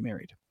divorced and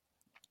remarried.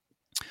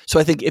 So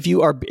I think if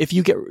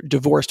you get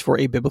divorced for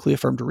a biblically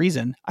affirmed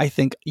reason, I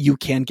think you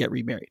can get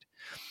remarried.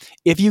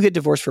 If you get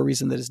divorced for a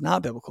reason that is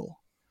not biblical,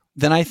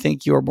 then I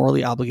think you're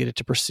morally obligated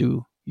to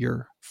pursue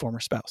your former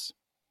spouse.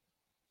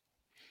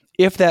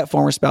 If that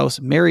former spouse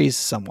marries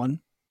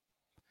someone,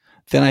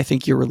 then I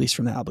think you're released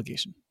from that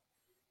obligation.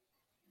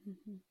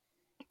 Mm-hmm.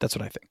 That's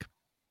what I think.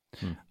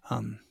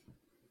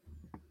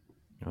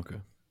 Okay.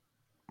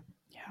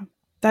 Yeah,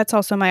 that's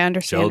also my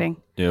understanding.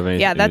 Jill, do you have any,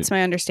 yeah, that's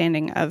my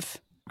understanding of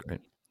Great.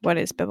 What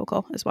is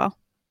biblical as well.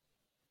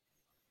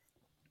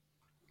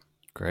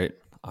 Great.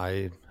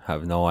 I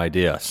have no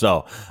idea.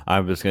 So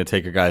I'm just going to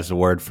take your guys'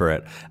 word for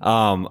it.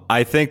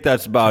 I think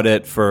that's about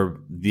it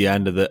for the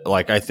end of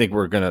I think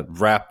we're going to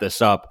wrap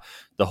this up,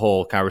 the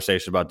whole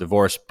conversation about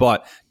divorce.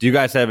 But do you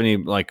guys have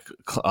any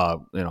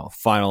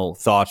final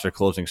thoughts or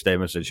closing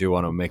statements that you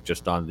want to make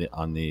just on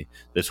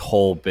this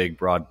whole big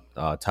broad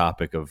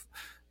topic of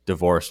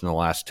divorce in the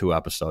last two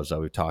episodes that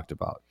we've talked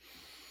about?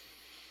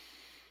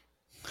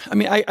 I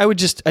mean, I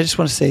just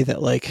want to say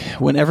that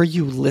whenever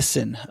you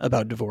listen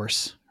about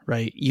divorce,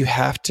 right, you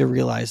have to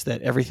realize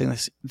that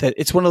that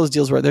it's one of those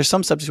deals where there's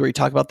some subjects where you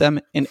talk about them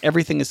and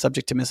everything is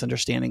subject to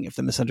misunderstanding if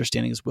the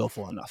misunderstanding is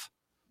willful enough,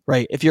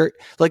 right? If you're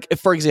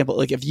for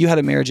example, if you had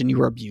a marriage and you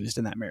were abused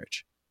in that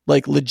marriage,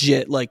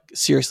 legit,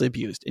 seriously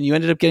abused, and you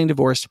ended up getting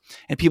divorced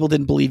and people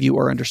didn't believe you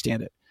or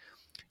understand it,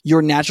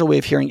 your natural way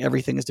of hearing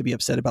everything is to be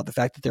upset about the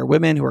fact that there are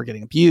women who are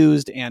getting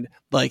abused and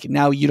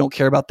now you don't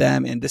care about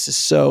them and this is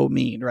so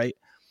mean, right?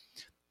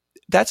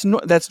 That's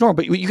normal.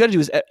 But what you got to do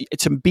is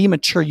to be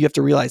mature, you have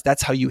to realize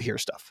that's how you hear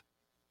stuff,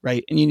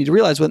 right? And you need to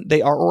realize when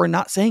they are or are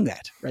not saying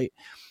that, right?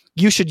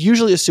 You should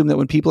usually assume that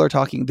when people are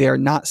talking, they are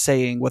not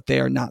saying what they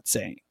are not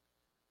saying.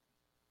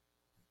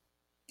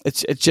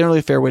 It's generally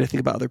a fair way to think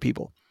about other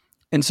people.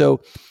 And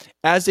so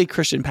as a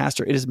Christian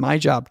pastor, it is my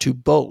job to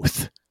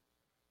both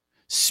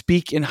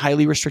speak in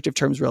highly restrictive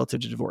terms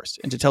relative to divorce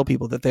and to tell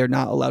people that they're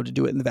not allowed to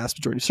do it in the vast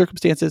majority of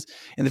circumstances.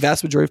 And the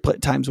vast majority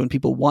of times when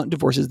people want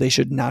divorces, they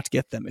should not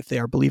get them if they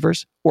are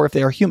believers or if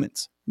they are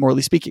humans,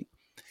 morally speaking.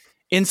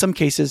 In some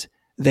cases,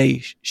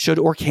 they should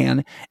or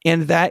can.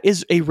 And that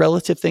is a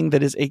relative thing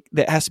that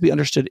has to be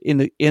understood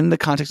in the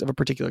context of a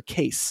particular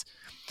case.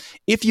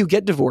 If you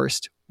get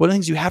divorced, one of the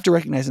things you have to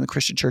recognize in the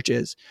Christian church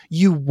is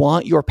you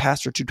want your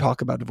pastor to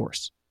talk about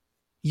divorce.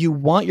 You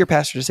want your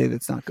pastor to say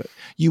that's not good.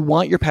 You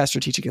want your pastor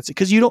to teach against it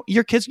because you don't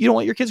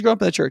want your kids growing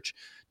up in the church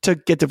to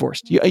get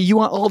divorced. You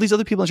want all these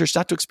other people in church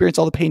not to experience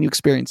all the pain you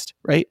experienced,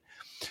 right?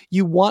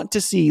 You want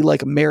to see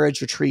like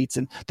marriage retreats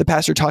and the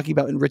pastor talking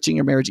about enriching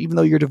your marriage, even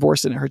though you're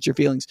divorced and it hurts your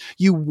feelings.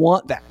 You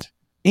want that.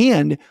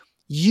 And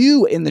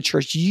you in the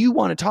church, you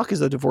want to talk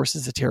as though divorce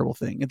is a terrible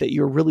thing and that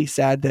you're really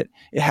sad that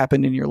it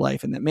happened in your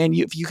life and that, man,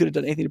 if you could have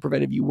done anything to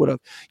prevent it, you would have.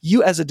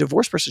 You as a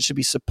divorced person should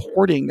be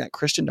supporting that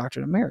Christian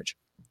doctrine of marriage.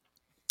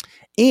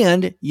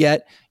 And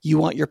yet you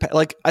want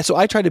so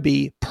I try to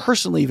be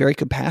personally very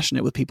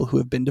compassionate with people who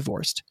have been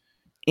divorced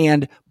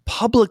and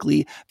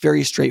publicly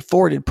very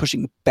straightforward in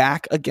pushing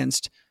back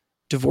against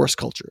divorce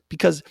culture.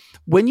 Because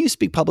when you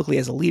speak publicly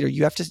as a leader,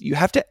 you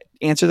have to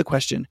answer the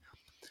question,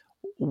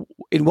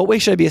 in what way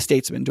should I be a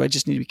statesman? Do I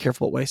just need to be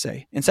careful about what I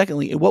say? And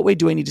secondly, in what way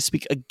do I need to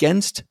speak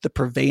against the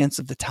purveyance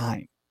of the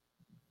time?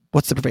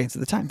 What's the purveyance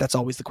of the time? That's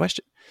always the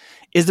question.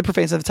 Is the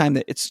purveyance of the time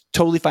that it's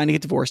totally fine to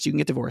get divorced? You can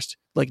get divorced.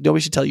 Like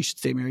nobody should tell you should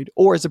stay married.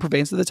 Or is the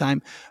purveyance of the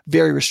time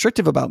very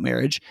restrictive about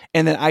marriage?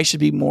 And then I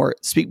should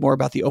speak more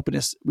about the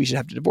openness we should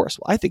have to divorce.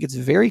 Well, I think it's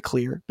very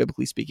clear,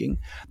 biblically speaking,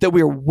 that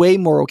we are way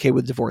more okay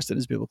with divorce than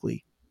is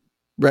biblically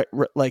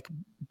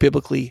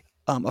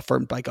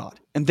affirmed by God.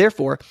 And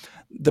therefore,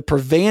 the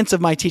purveyance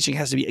of my teaching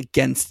has to be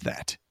against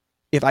that.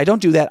 If I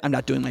don't do that, I'm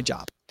not doing my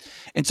job.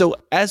 And so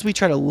as we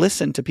try to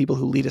listen to people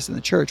who lead us in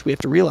the church, we have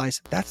to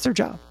realize that's their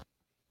job,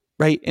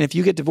 right? And if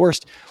you get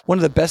divorced, one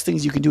of the best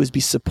things you can do is be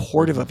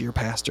supportive of your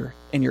pastor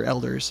and your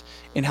elders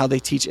and how they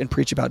teach and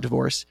preach about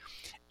divorce.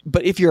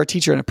 But if you're a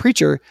teacher and a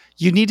preacher,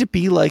 you need to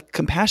be like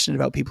compassionate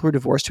about people who are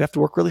divorced who have to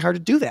work really hard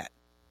to do that,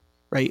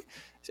 right?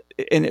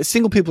 And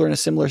single people are in a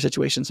similar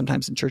situation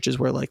sometimes in churches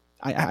where like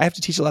I have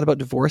to teach a lot about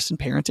divorce and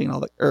parenting and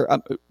all that, or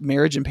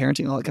marriage and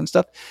parenting and all that kind of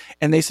stuff.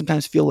 And they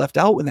sometimes feel left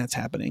out when that's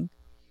happening.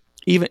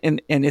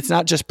 And it's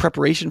not just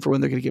preparation for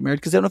when they're going to get married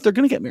because they don't know if they're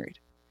going to get married.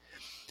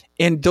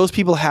 And those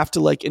people have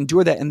to like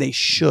endure that, and they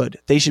should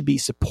be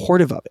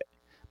supportive of it.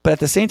 But at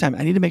the same time,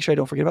 I need to make sure I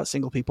don't forget about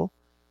single people.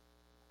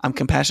 I'm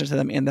compassionate to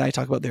them, and that I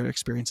talk about their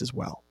experience as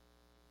well.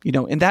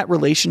 And that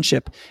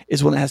relationship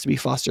is one that has to be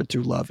fostered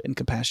through love and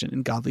compassion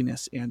and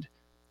godliness and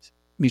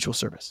mutual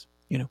service.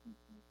 Mm-hmm.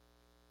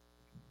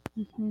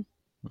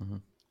 Mm-hmm.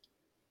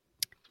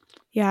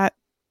 Yeah.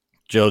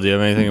 Jill, do you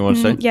have anything you want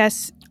to say?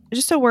 Yes.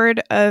 Just a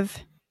word of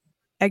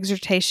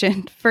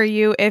exhortation for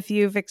you if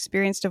you've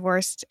experienced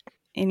divorce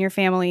in your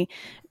family.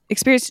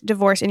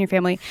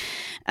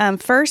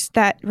 First,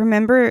 that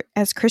remember,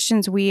 as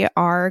Christians, we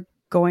are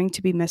going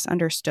to be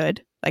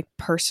misunderstood, like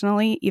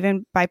personally,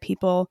 even by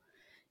people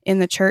in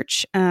the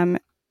church and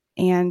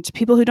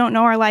people who don't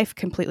know our life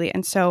completely.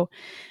 And so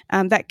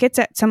that gets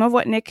at some of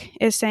what Nick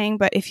is saying.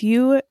 But if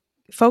you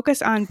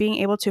focus on being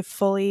able to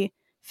fully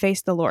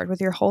face the Lord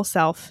with your whole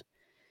self,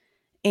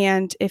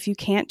 and if you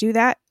can't do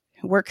that,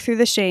 work through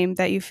the shame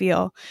that you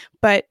feel,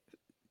 but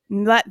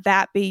let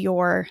that be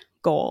your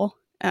goal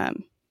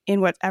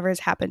in whatever has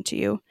happened to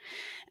you.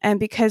 And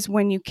because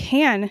when you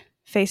can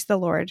face the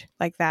Lord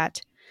like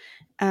that,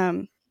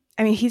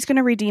 he's going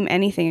to redeem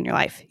anything in your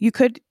life.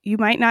 You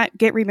might not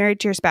get remarried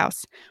to your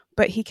spouse,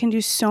 but he can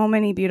do so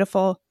many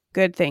beautiful,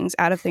 good things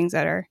out of things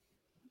that are,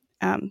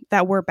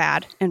 that were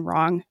bad and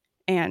wrong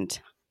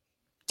and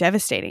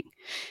devastating.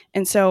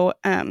 And so,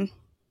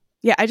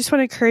 I just want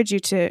to encourage you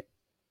to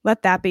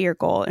let that be your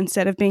goal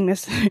instead of being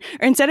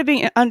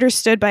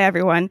understood by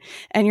everyone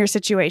and your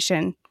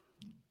situation.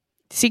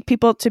 Seek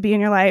people to be in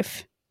your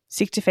life,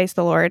 seek to face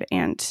the Lord,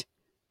 and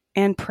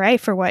pray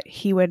for what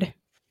he would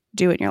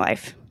do in your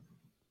life.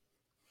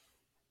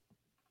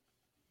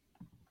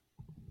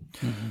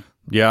 Mm-hmm.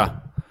 Yeah.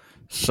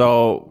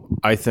 So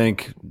I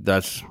think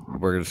we're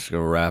just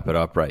going to wrap it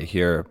up right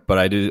here. But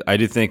I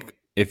do think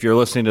if you're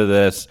listening to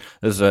this,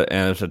 it's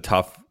a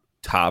tough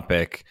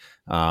topic,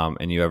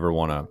 and you ever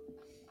want to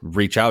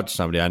reach out to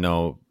somebody, I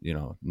know,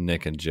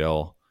 Nick and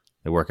Jill,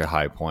 they work at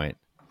High Point,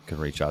 can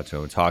reach out to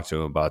them and talk to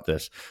them about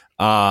this.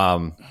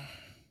 But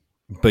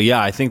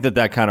yeah, I think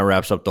that kind of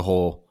wraps up the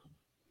whole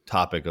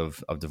topic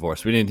of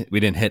divorce. We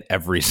didn't hit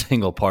every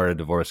single part of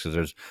divorce because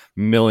there's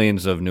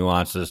millions of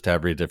nuances to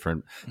every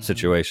different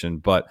situation.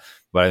 But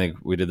I think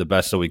we did the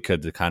best that we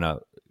could to kind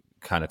of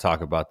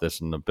talk about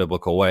this in a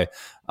biblical way.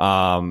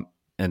 And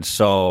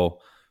so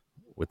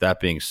with that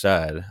being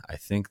said, I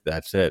think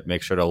that's it.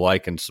 Make sure to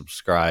like and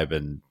subscribe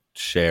and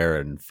share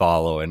and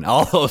follow and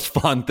all those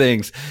fun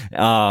things.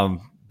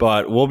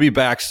 But we'll be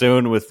back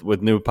soon with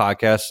new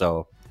podcasts.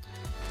 So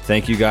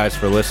thank you guys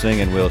for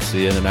listening, and we'll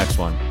see you in the next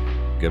one.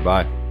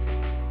 Goodbye.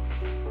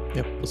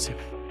 Yep, we'll see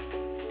you.